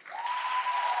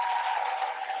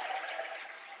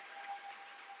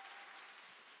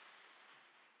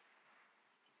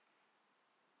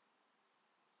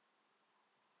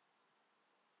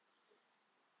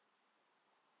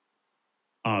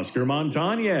 Oscar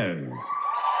Montañez.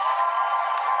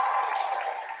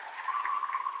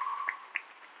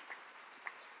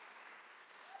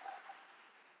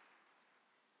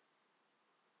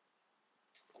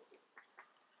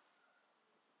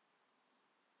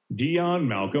 Dion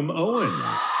Malcolm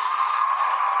Owens.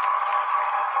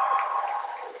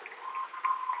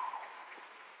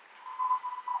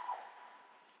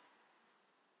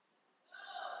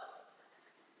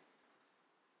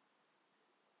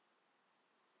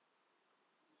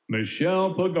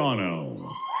 Michelle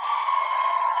Pagano.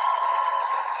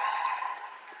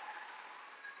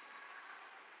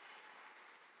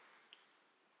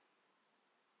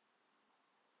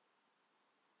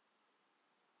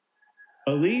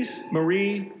 Elise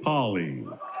Marie Pauley.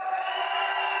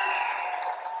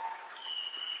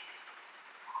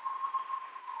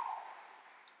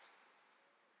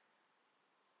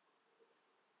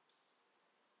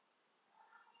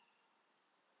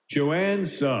 Joanne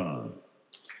Suh.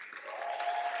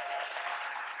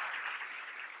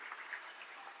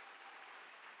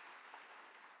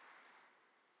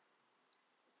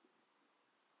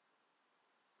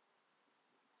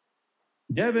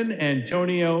 Devin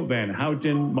Antonio Van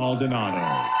Houten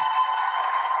Maldonado.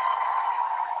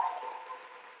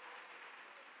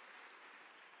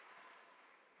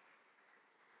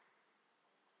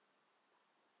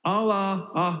 Allah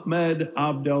Ahmed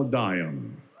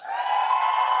Abdeldayem.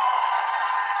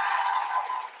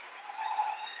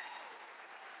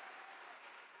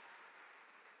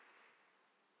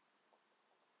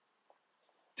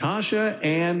 Tasha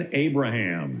Ann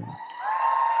Abraham.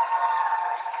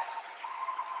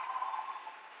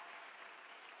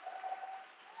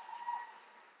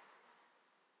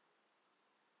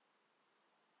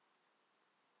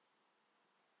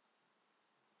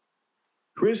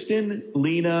 Kristen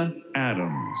Lena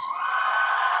Adams.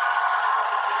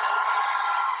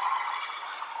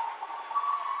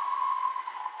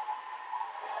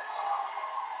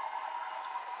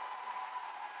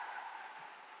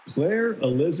 Claire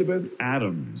Elizabeth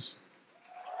Adams.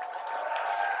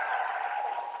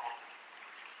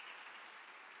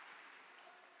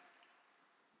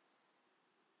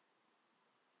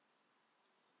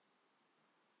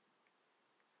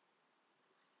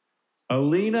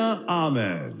 Alina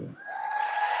Ahmed.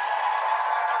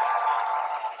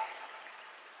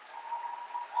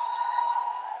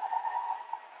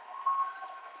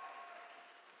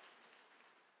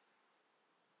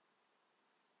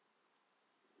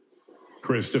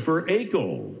 Christopher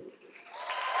Akel.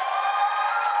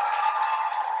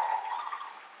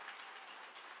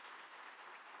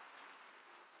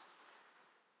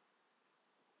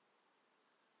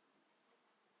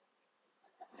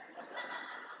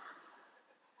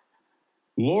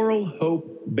 Laurel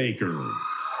Hope Baker.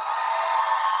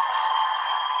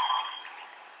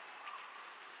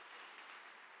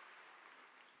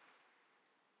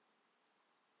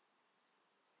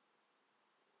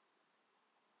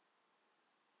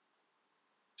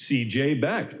 CJ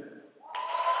Beck.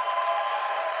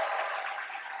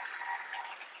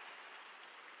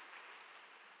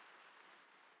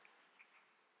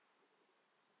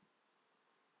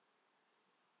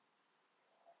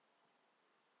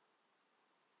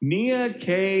 Nia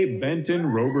K. Benton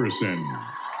Roberson.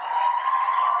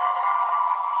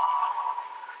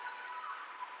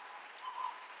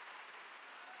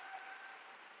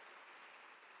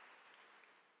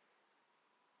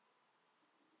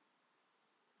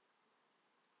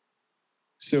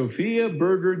 Sophia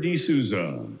Berger de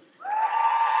Souza.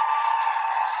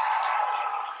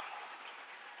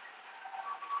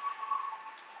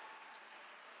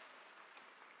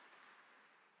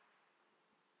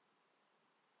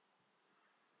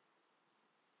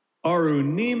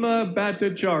 Arunima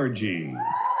Bhattacharjee.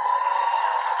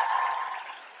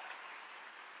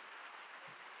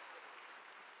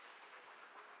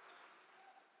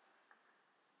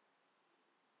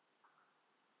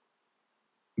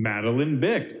 Madeline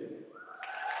Bick.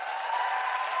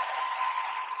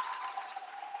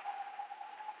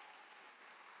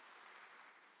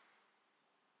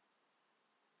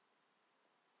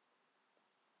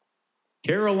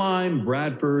 Caroline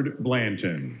Bradford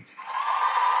Blanton.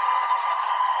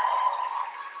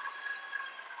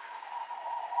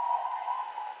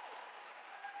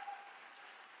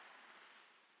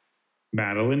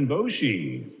 Madeline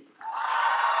Boshi.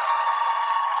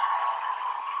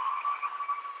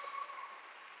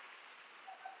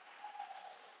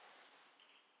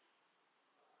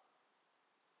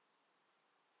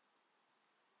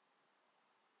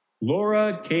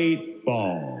 Laura Kate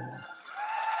Ball.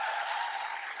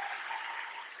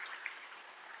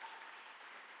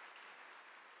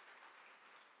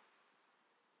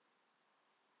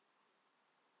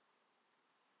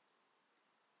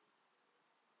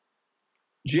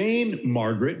 Jane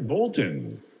Margaret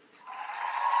Bolton.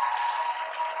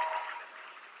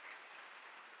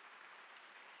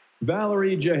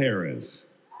 Valerie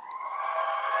Jaharis.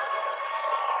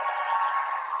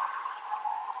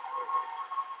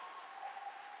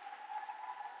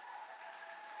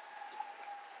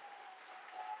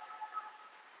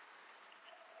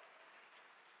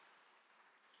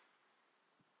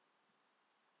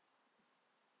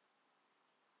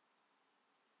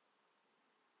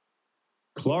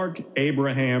 Clark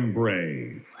Abraham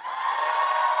Bray.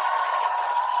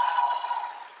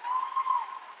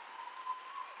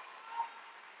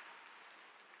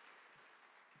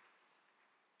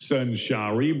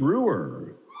 Sunshari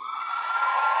Brewer.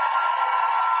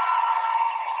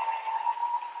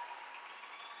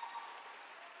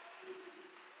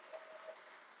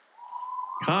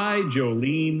 Kai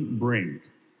Jolene Brink.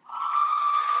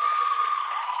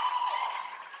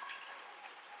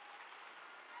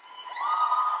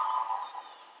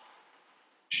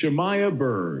 Shemaya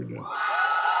Bird.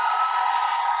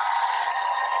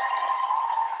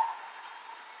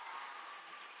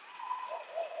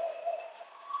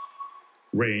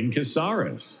 Rain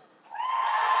Casares.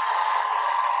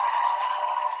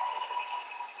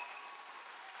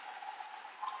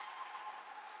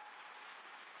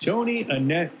 Tony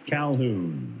Annette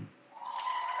Calhoun.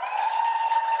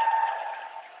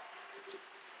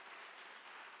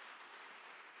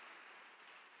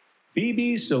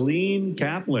 Phoebe Celine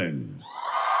Kaplan.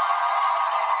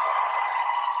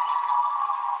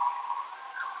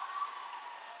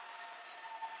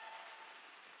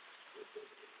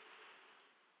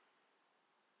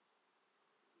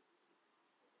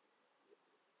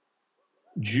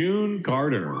 June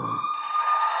Carter.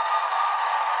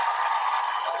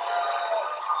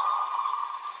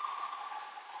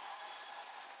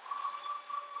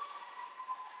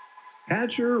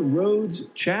 Hatcher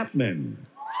Rhodes Chapman.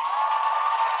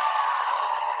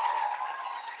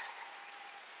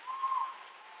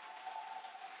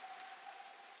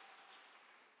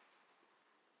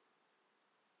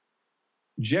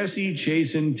 Jesse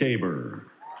Chasen Tabor.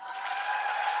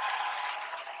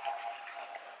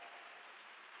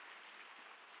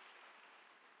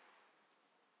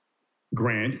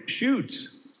 Grant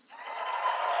Schutz.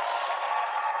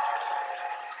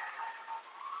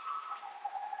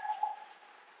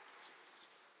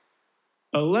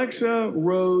 Alexa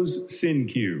Rose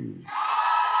Sinque.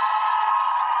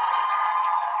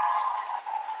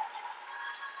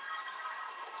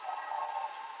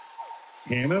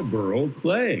 Hannah Burl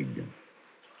Clegg.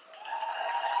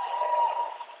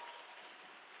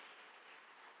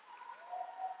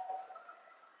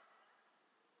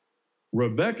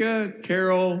 Rebecca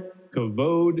Carol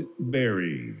Kavode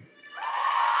Berry.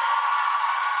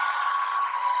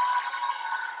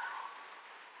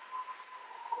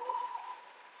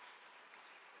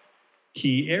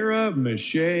 Kiera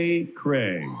Mache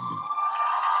Craig.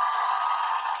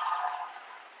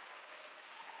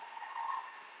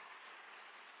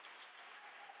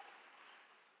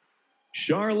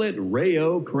 Charlotte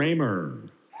Rayo Kramer.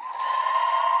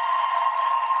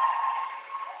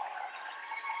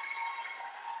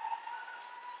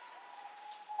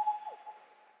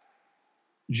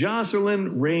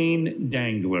 Jocelyn Rain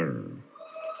Dangler.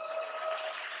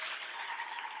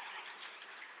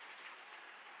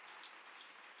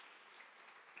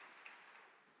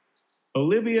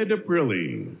 Olivia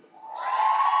DePrilly.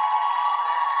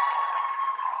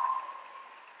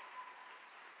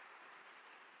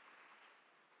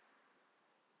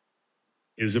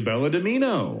 Isabella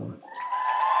Domino.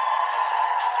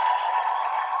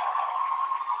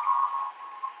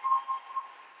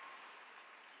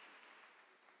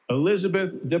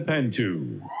 Elizabeth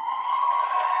DePentu.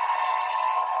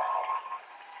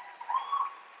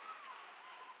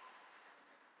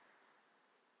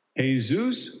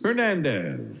 Jesus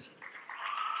Hernandez.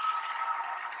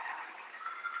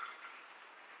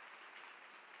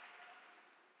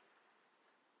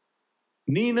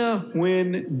 Nina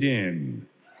Nguyen Din.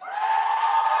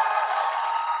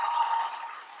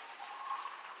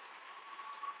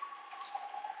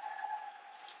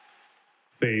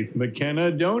 Faith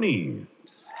McKenna Doney.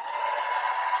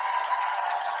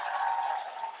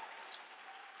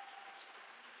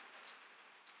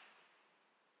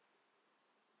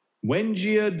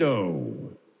 Wenjia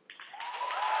Do.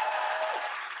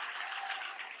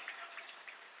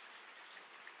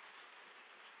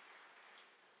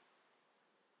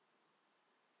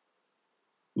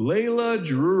 Layla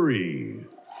Drury.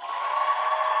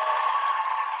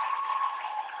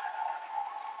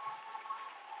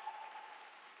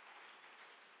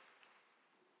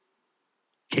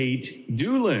 Kate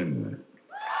Doolin.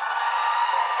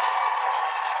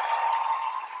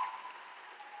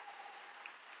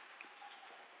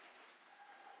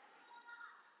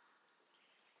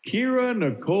 Kira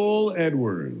Nicole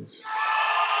Edwards.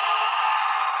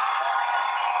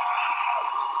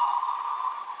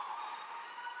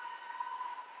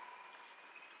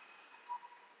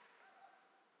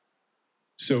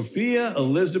 Sophia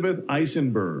Elizabeth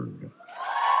Eisenberg.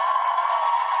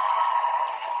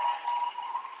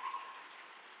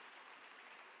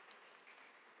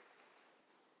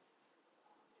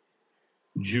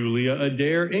 Julia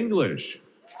Adair English.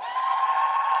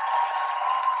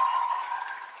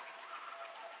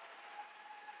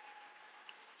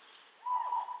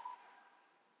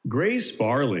 Grace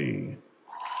Farley.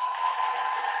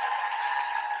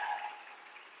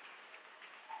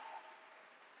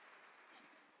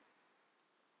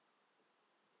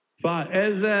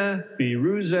 Faeza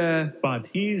Firuza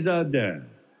Fatizadeh.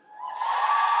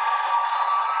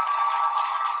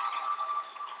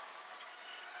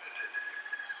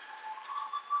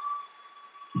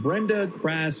 Brenda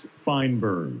Crass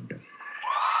Feinberg.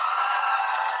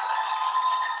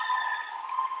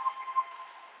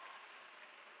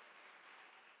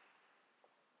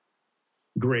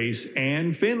 Grace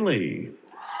Ann Finley.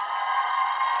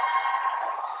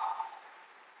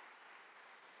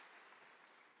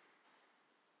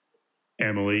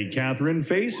 Emily Catherine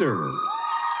Facer.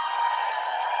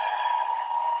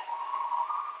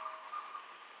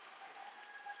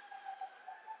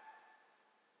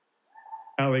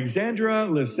 Alexandra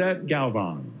Lisette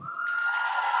Galvan.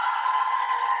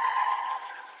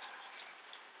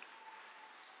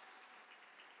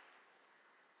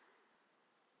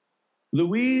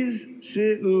 Louise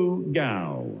Siu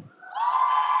Gao.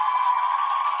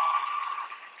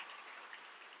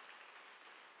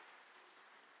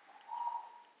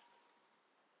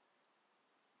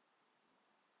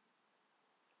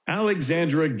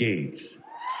 Alexandra Gates.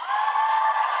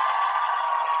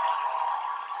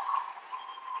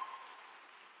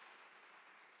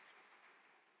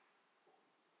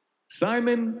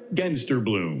 Simon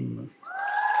Gensterbloom.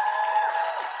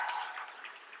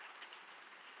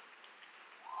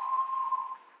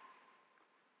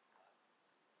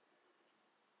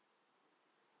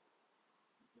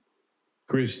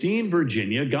 Christine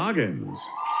Virginia Goggins.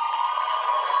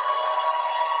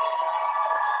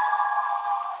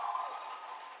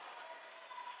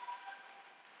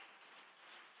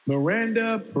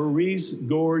 Miranda Paris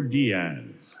Gore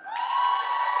Diaz.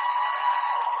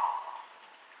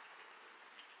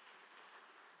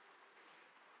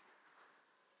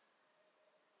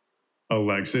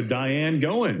 Alexa Diane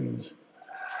Goins.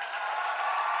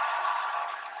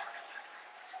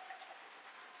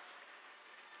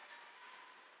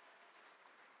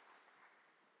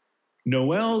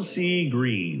 Noelle C.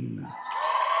 Green.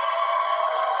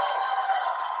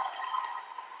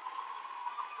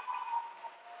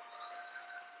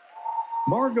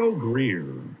 Margot Greer.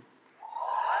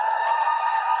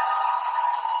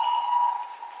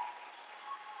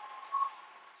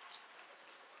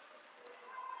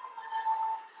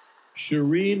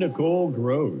 Cherie Nicole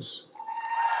Gross.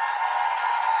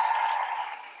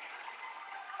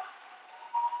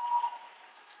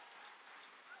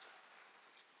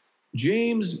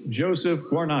 James Joseph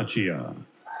Guarnaccia.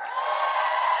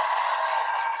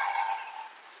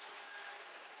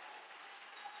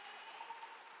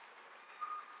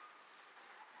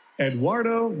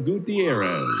 Eduardo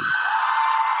Gutierrez.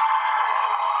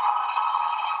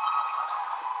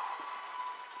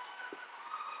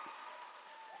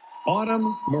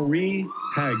 Autumn Marie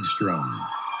Hagstrom.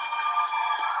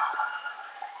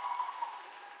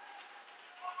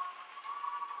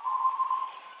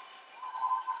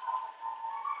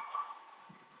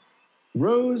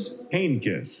 Rose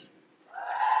Hainkes.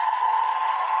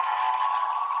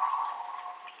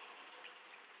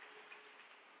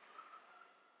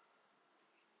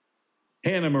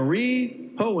 Hannah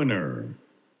Marie Hoener.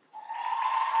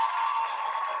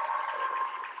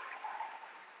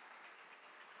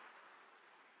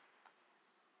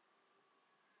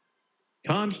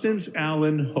 Constance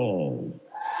Allen Hall.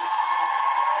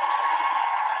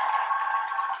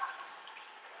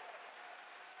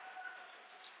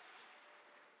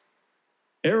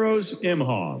 Eros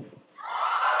Imhoff.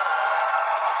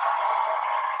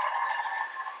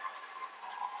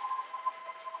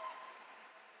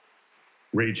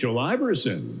 Rachel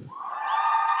Iverson.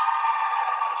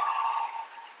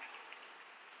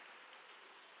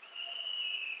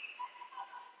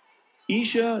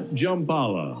 Isha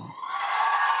Jumpala.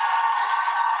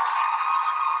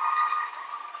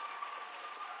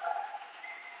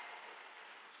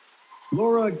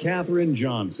 Laura Catherine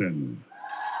Johnson.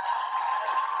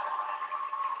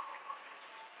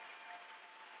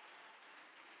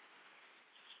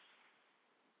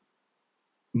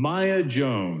 Maya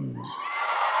Jones.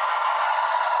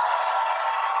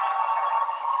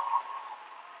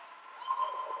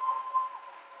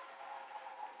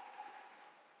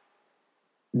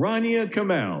 Rania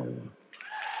Kamel.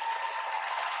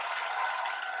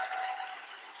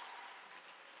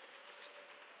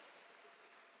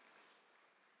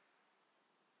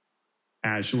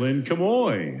 Ashlyn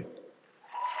Kamoy.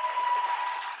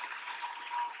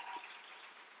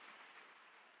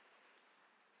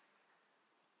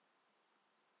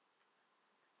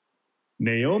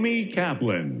 Naomi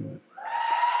Kaplan.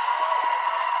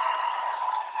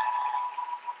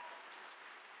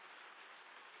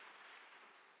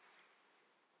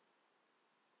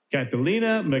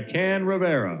 Catalina McCann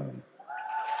Rivera.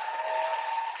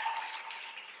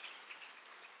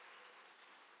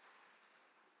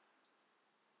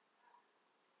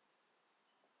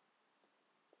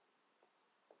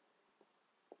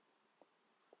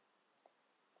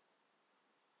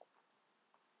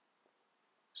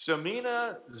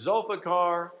 Samina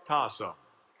Zulfikar Qasim.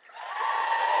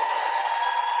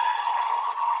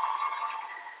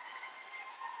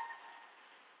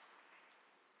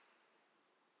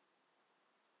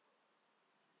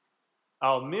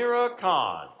 Almira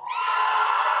Khan.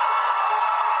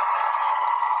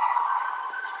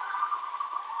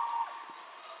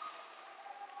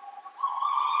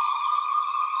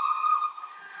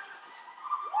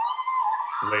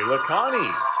 Layla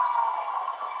Khani.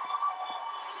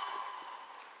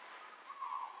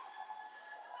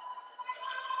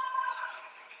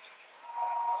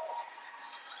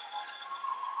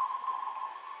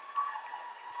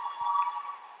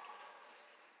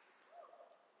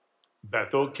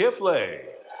 Bethel Kifle.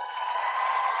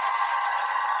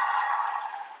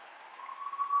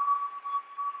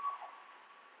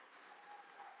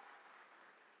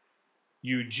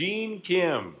 Eugene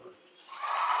Kim.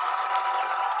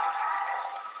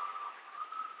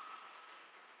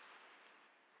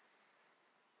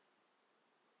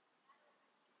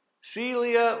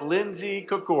 Celia Lindsay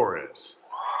Kokoris.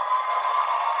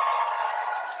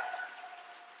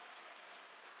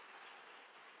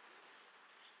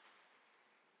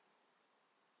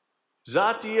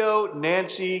 Zatio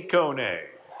Nancy Kone.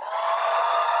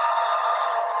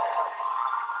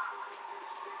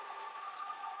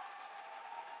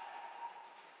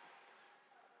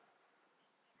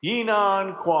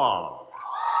 Yinan Kwang.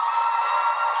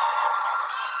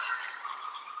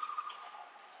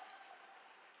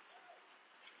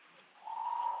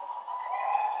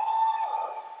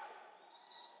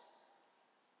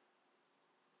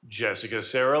 Jessica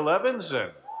Sarah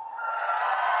Levinson.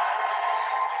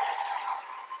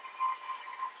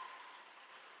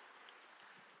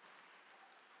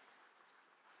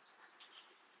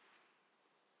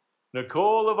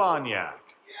 Nicole Ivanyak.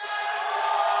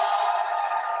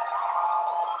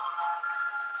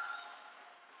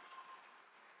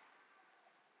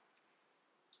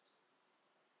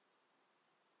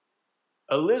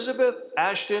 Elizabeth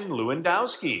Ashton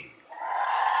Lewandowski.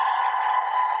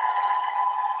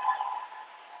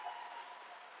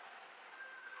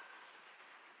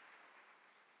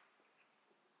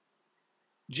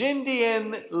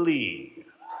 Jindian Lee.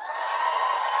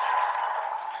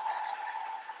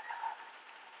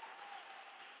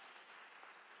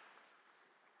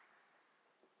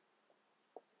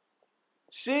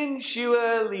 Sin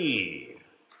Shua Lee.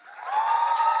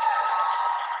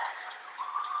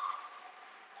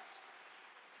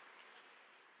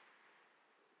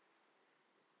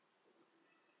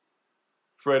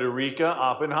 Frederica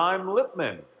Oppenheim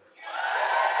Lipman.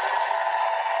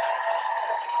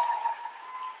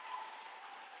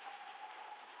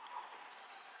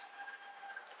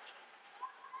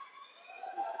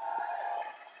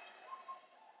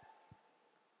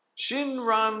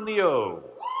 Shinran Liu.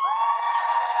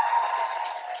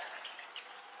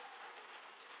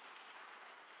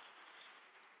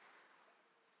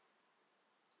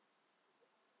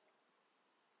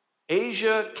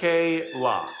 Asia K.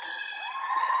 Locke.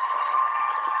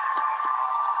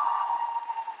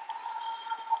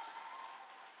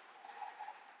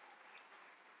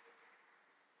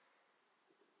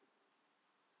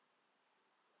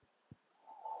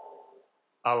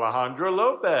 Alejandra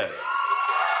Lopez.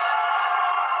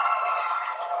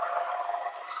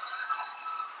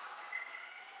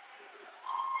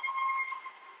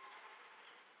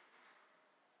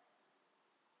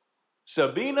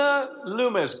 Sabina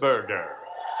Lumisberger.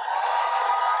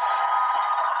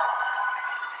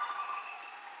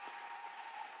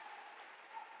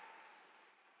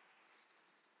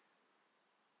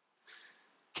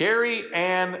 Carrie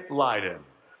Ann Leiden.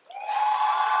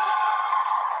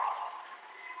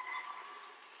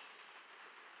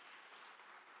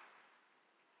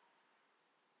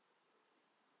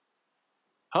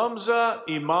 Hamza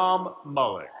Imam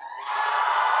Malik.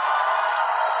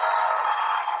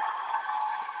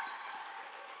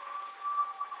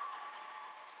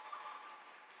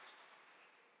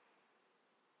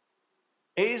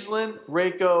 Aislinn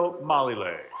Reiko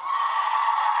Malile.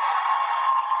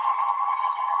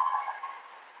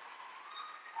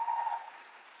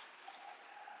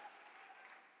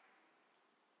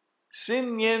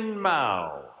 Sin Yin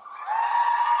Mao.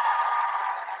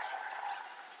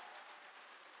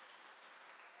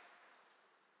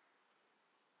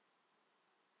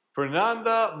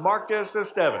 Fernanda Marquez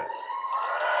Esteves.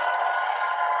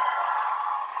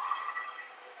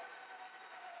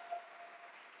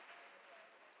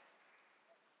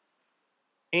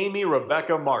 Amy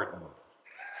Rebecca Martin.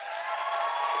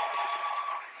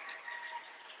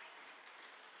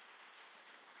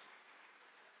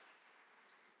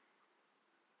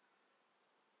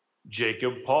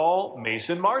 Jacob Paul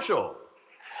Mason Marshall.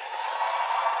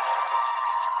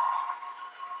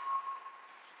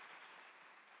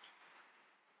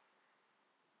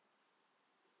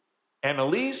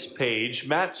 Annalise Page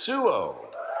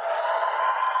Matsuo.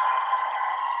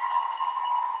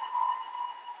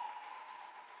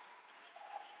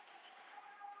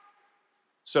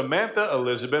 Samantha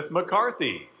Elizabeth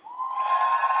McCarthy.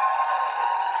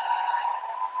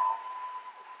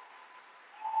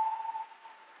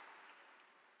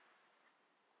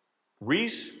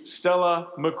 Reese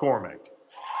Stella McCormick.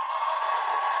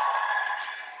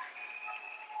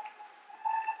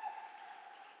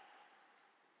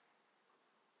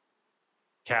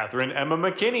 Catherine Emma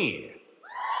McKinney.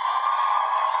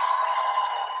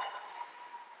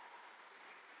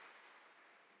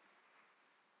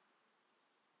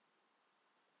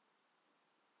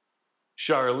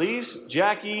 Charlize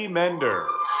Jackie Mender.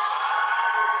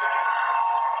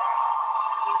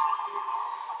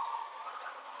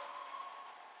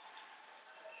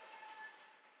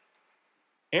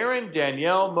 Erin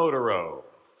Danielle Motoro.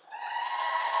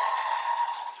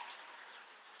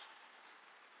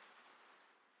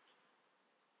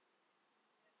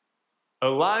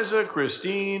 Eliza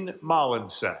Christine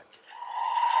Mollensek.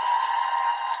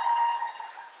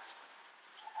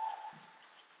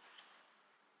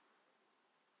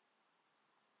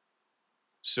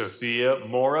 Sophia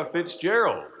Mora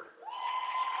Fitzgerald.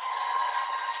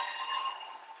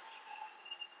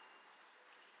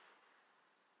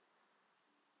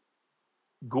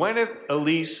 Gwyneth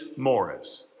Elise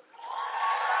Morris.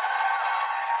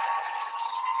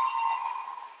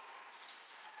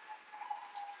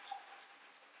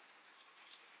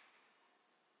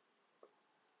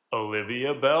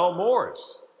 Olivia Bell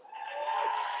Morse.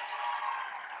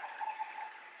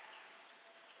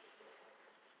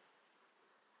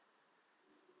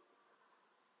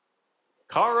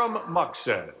 Karam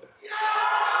Muksed.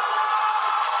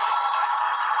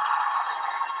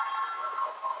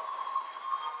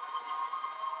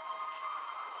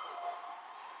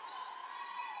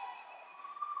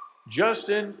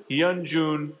 Justin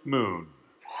Hyunjun Moon.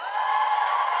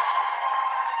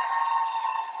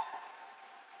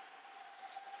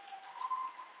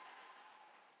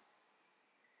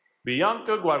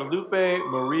 Bianca Guadalupe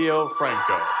Murillo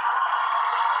Franco.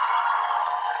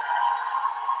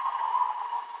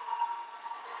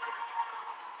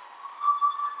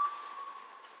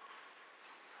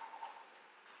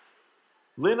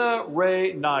 Lina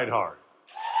Ray Neidhart.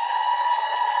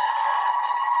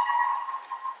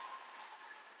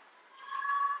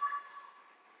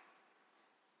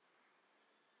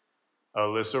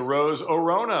 Alyssa Rose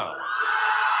Orona.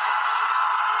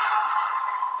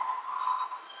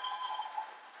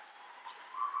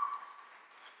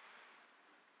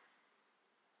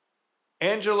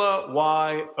 Angela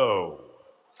Y. O.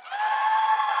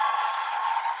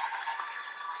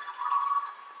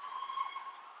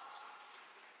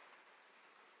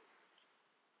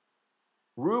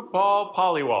 RuPaul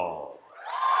Paliwal.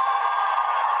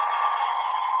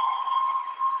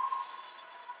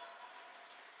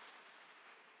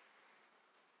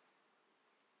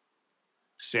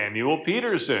 Samuel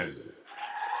Peterson.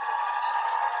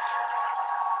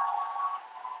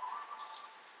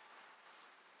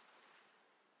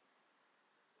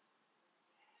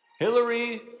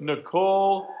 Hillary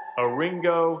Nicole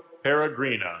Aringo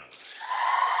Peregrina.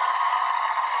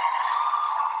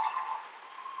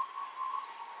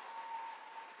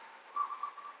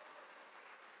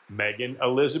 Megan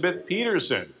Elizabeth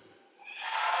Peterson.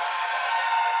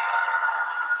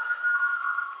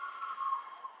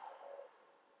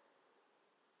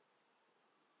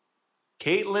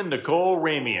 Caitlin Nicole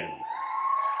Ramian.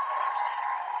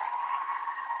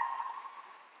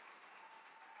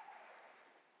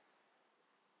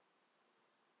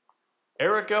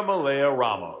 Erica Malaya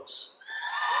Ramos.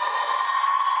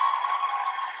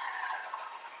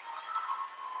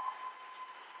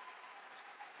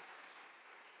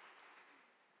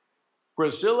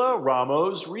 Priscilla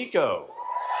Ramos Rico.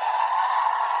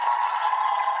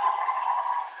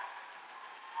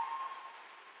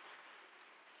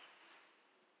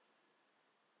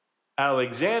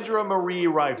 Alexandra Marie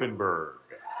Reifenberg.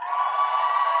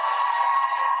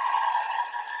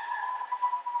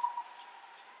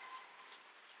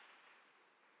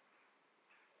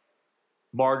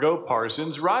 Margot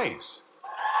Parsons Rice.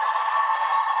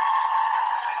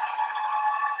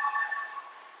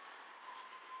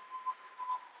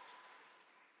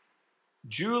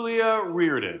 Julia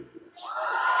Reardon.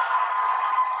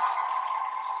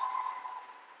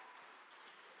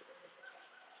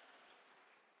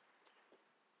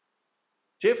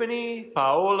 Tiffany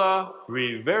Paola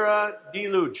Rivera Di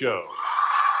Lucio.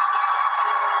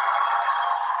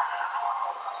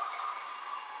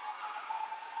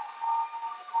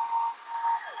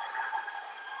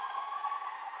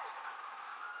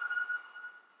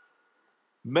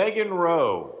 Megan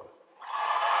Rowe.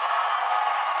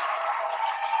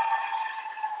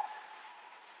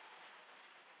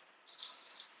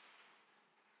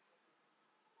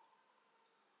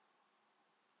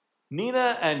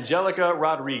 Nina Angelica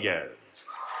Rodriguez.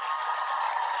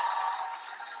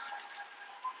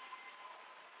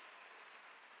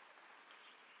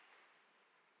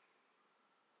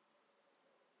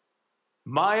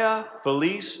 Maya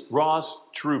Felice Ross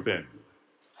Trupin.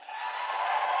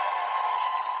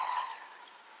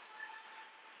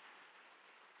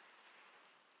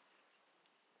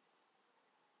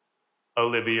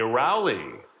 Olivia Rowley.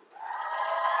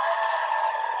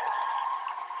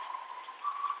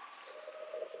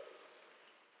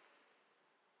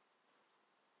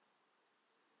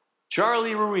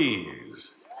 Charlie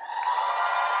Ruiz.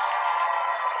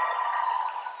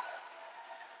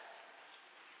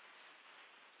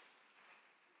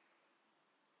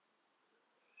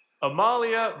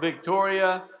 Amalia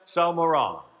Victoria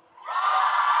Salmoran.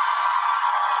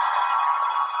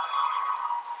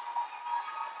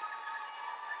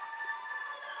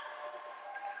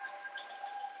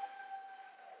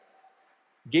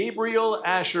 Gabriel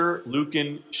Asher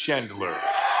Lucan Schendler.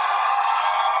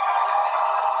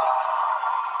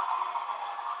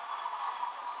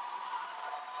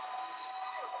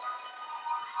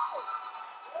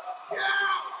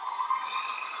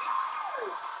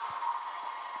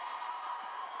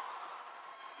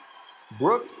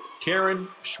 Brooke Karen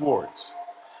Schwartz.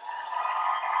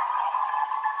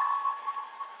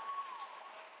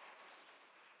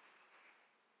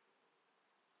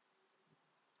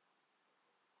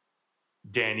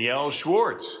 Danielle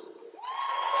Schwartz.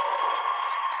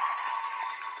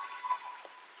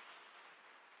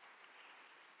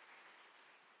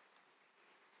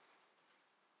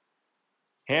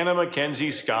 Hannah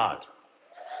Mackenzie Scott.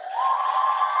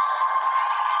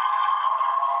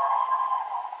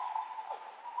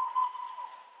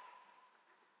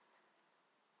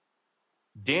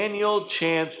 Daniel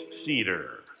Chance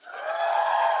Cedar.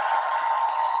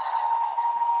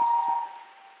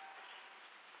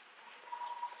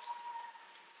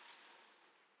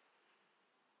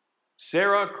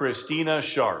 Sarah Christina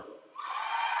Sharp.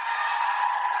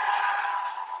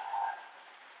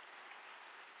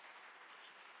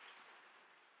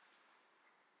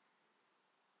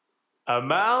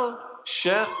 Amal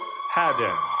Sheikh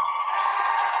Haddon.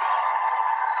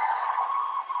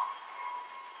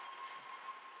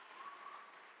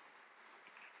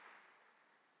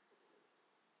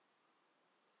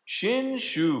 Xin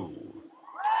Shu.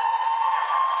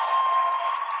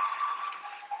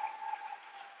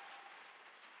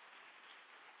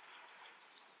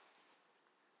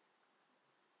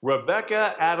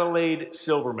 Rebecca Adelaide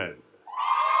Silverman.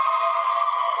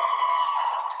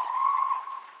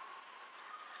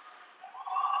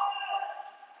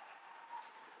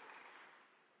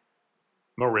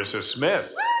 Marissa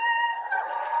Smith.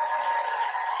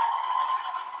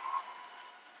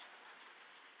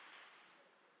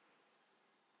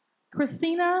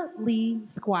 Christina Lee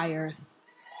Squires.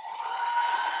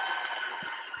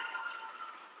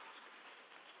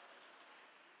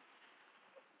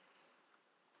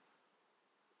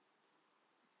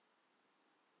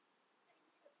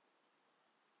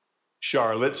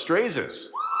 Charlotte Strazis.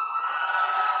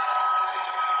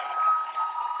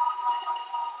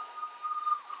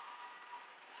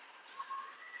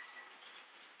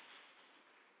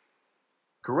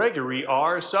 Gregory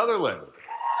R. Sutherland.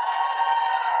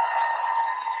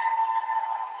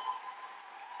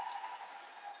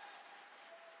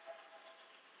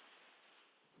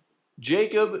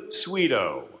 Jacob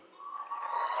Sweeto.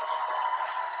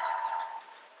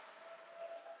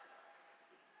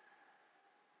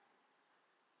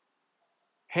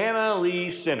 Hannah Lee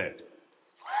Sinnott.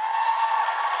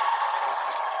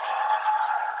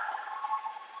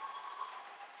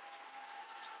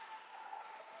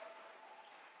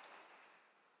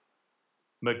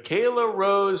 Michaela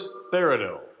Rose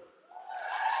Theridel.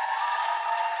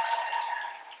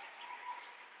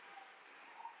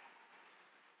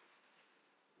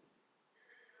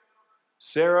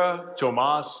 Sarah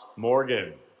Tomas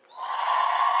Morgan.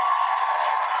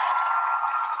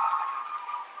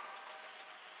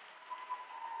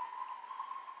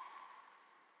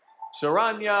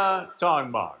 Saranya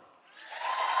Tonmar.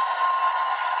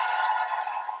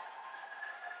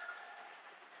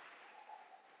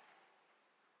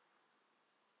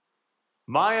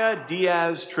 Maya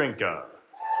Diaz Trinca.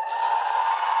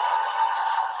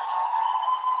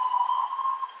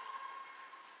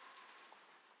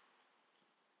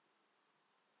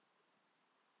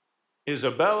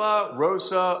 Isabella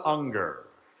Rosa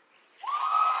Unger.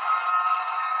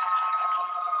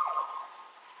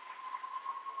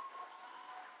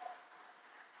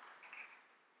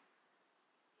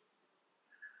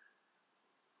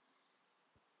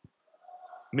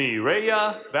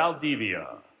 Mireya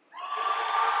Valdivia.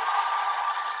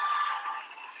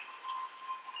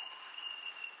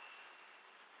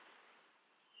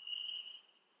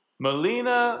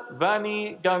 Melina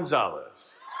Vani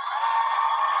Gonzalez.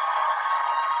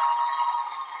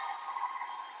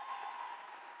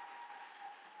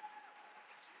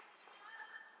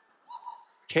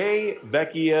 Kay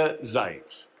Vecchia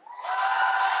Zeitz.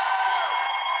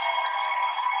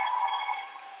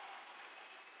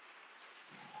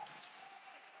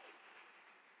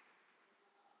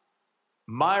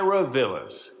 Myra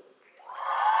Villas.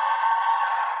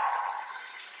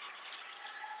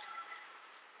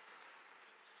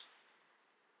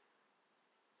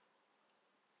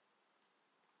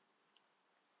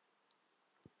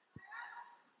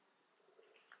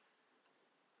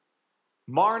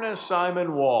 Marna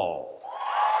Simon Wall.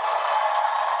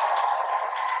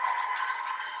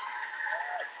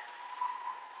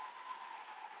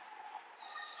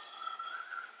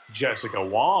 Jessica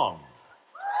Wong.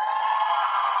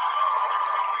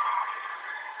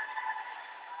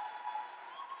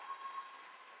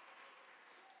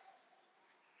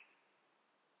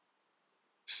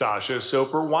 Sasha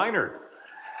Soper Weinert.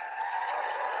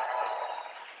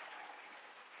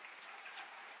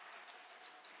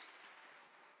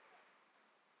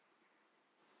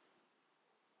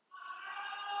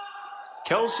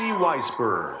 Kelsey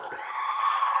Weisberg.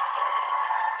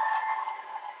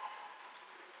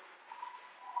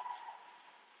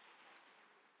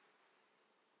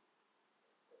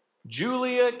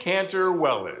 Julia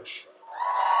Cantor-Wellish.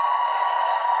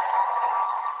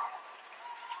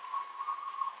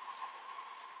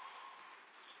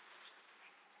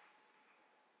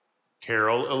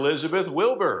 Carol Elizabeth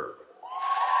Wilbur.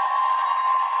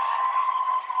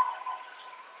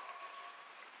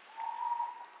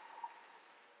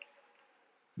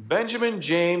 Benjamin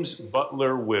James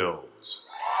Butler Wills.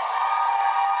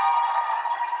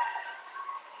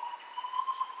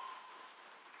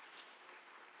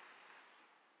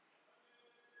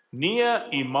 Nia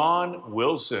Iman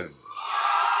Wilson.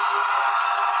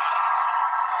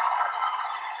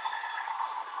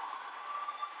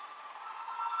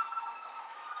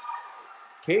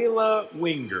 Kayla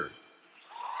Wingert.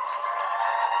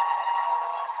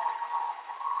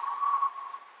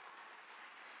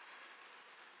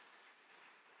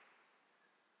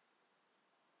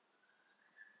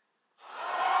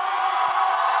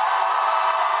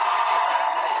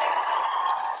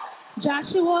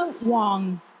 Joshua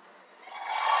Wong.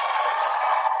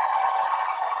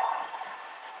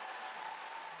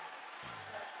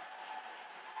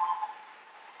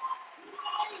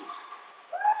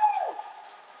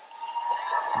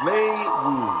 Lei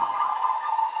Wu.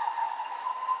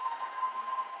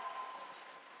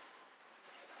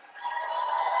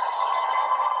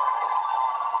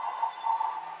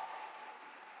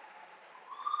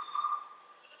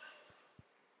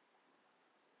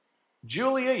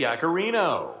 Julia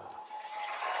Yacarino.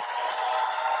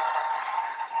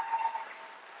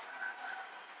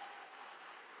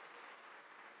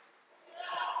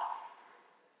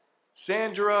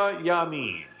 Sandra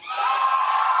Yamin.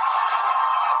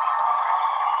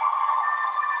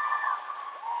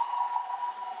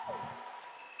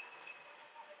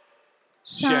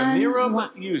 Shamiram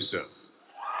Yusuf.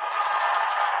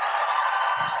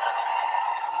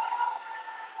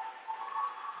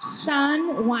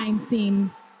 Sean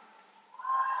Weinstein.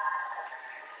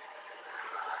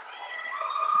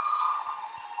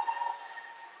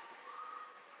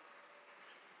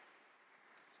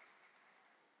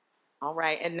 All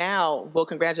right, and now we'll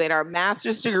congratulate our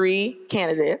master's degree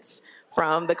candidates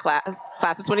from the class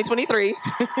of 2023.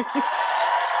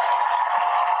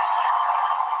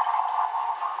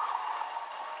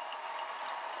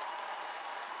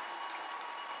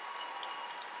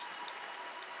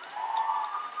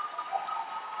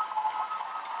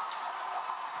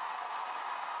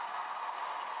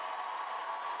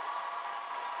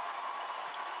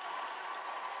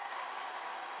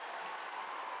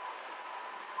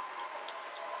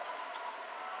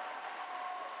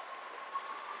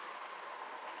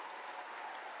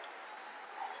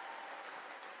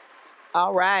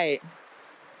 All right.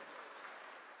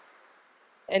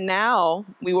 And now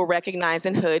we will recognize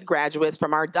and hood graduates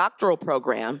from our doctoral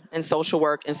program in social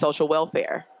work and social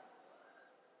welfare.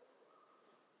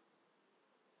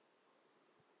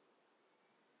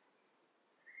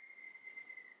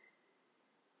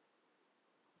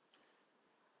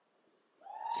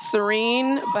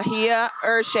 Serene Bahia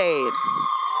Ershade.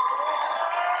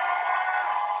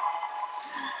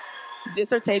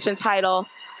 Dissertation title,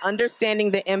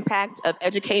 Understanding the Impact of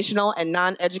Educational and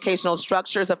Non-Educational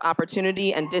Structures of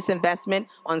Opportunity and Disinvestment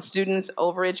on Students'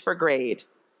 Overage for Grade.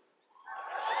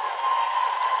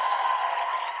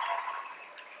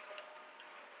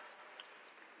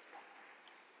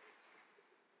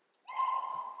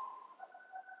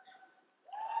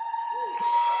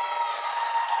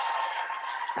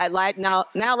 I'd like now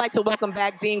like to welcome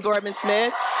back Dean Gorman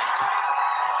Smith.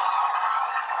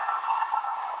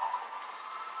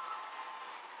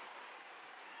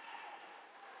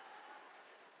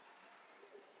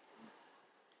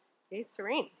 Hey,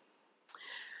 Serene.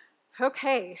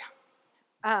 Okay.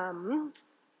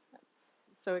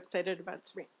 So excited about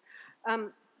Serene.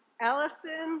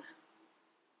 Allison,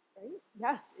 right?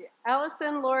 Yes,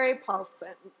 Allison Lori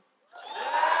Paulson.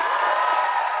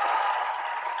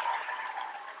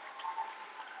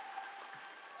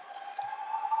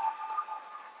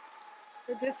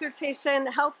 Her dissertation,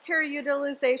 Healthcare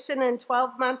Utilization and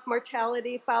 12-Month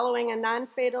Mortality Following a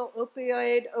Non-Fatal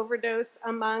Opioid Overdose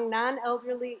Among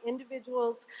Non-Elderly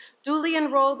Individuals Duly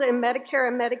Enrolled in Medicare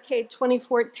and Medicaid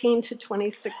 2014 to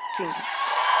 2016.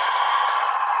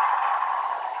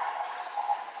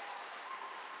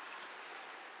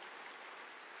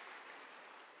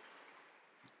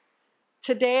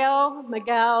 Tadeo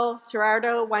Miguel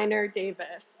Gerardo Weiner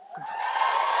Davis.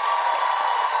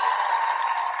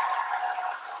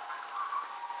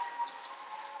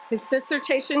 His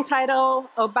dissertation title,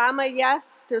 Obama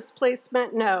Yes,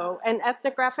 Displacement No, an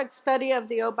ethnographic study of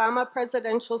the Obama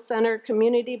Presidential Center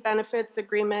Community Benefits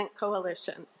Agreement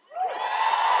Coalition.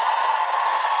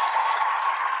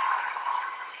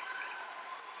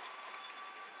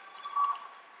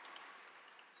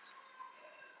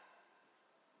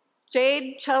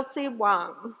 Jade Chelsea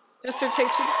Wong,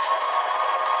 dissertation.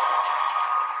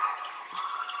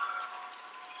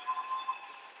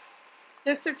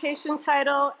 Dissertation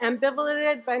title,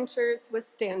 Ambivalent Adventures with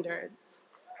Standards.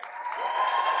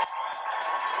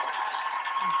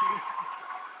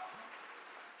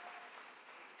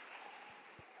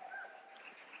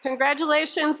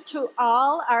 Congratulations to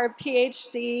all our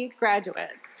PhD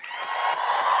graduates.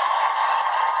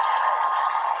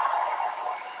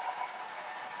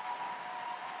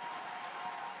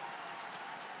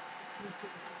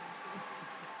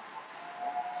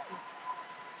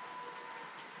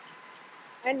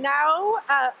 And now,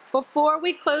 before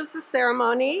we close the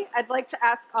ceremony, I'd like to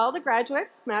ask all the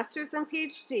graduates, masters and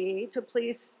PhD, to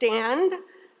please stand,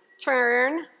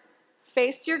 turn,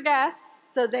 face your guests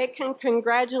so they can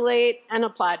congratulate and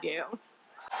applaud you.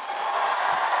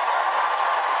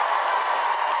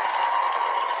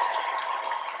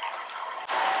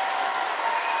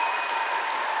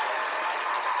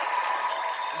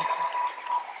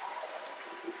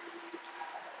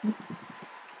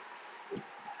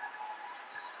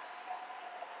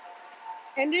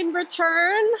 And in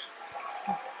return,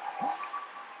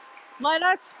 let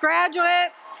us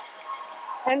graduates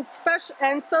and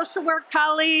social work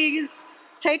colleagues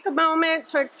take a moment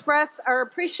to express our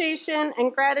appreciation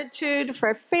and gratitude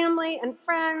for family and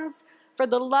friends for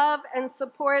the love and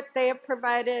support they have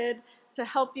provided to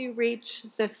help you reach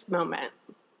this moment.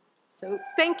 So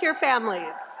thank your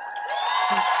families.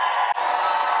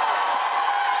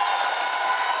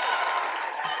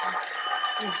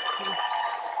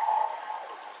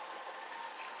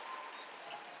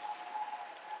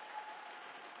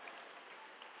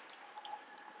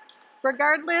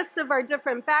 Regardless of our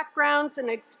different backgrounds and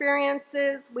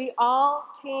experiences, we all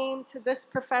came to this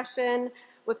profession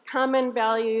with common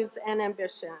values and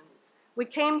ambitions. We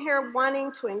came here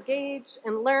wanting to engage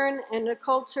and learn in a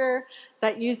culture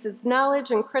that uses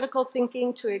knowledge and critical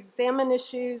thinking to examine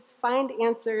issues, find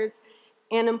answers,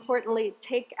 and importantly,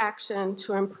 take action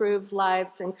to improve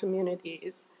lives and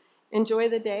communities. Enjoy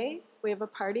the day. We have a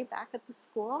party back at the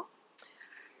school.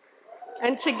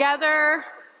 And together,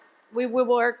 we will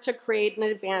work to create and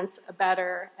advance a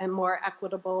better and more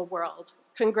equitable world.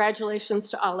 Congratulations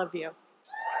to all of you.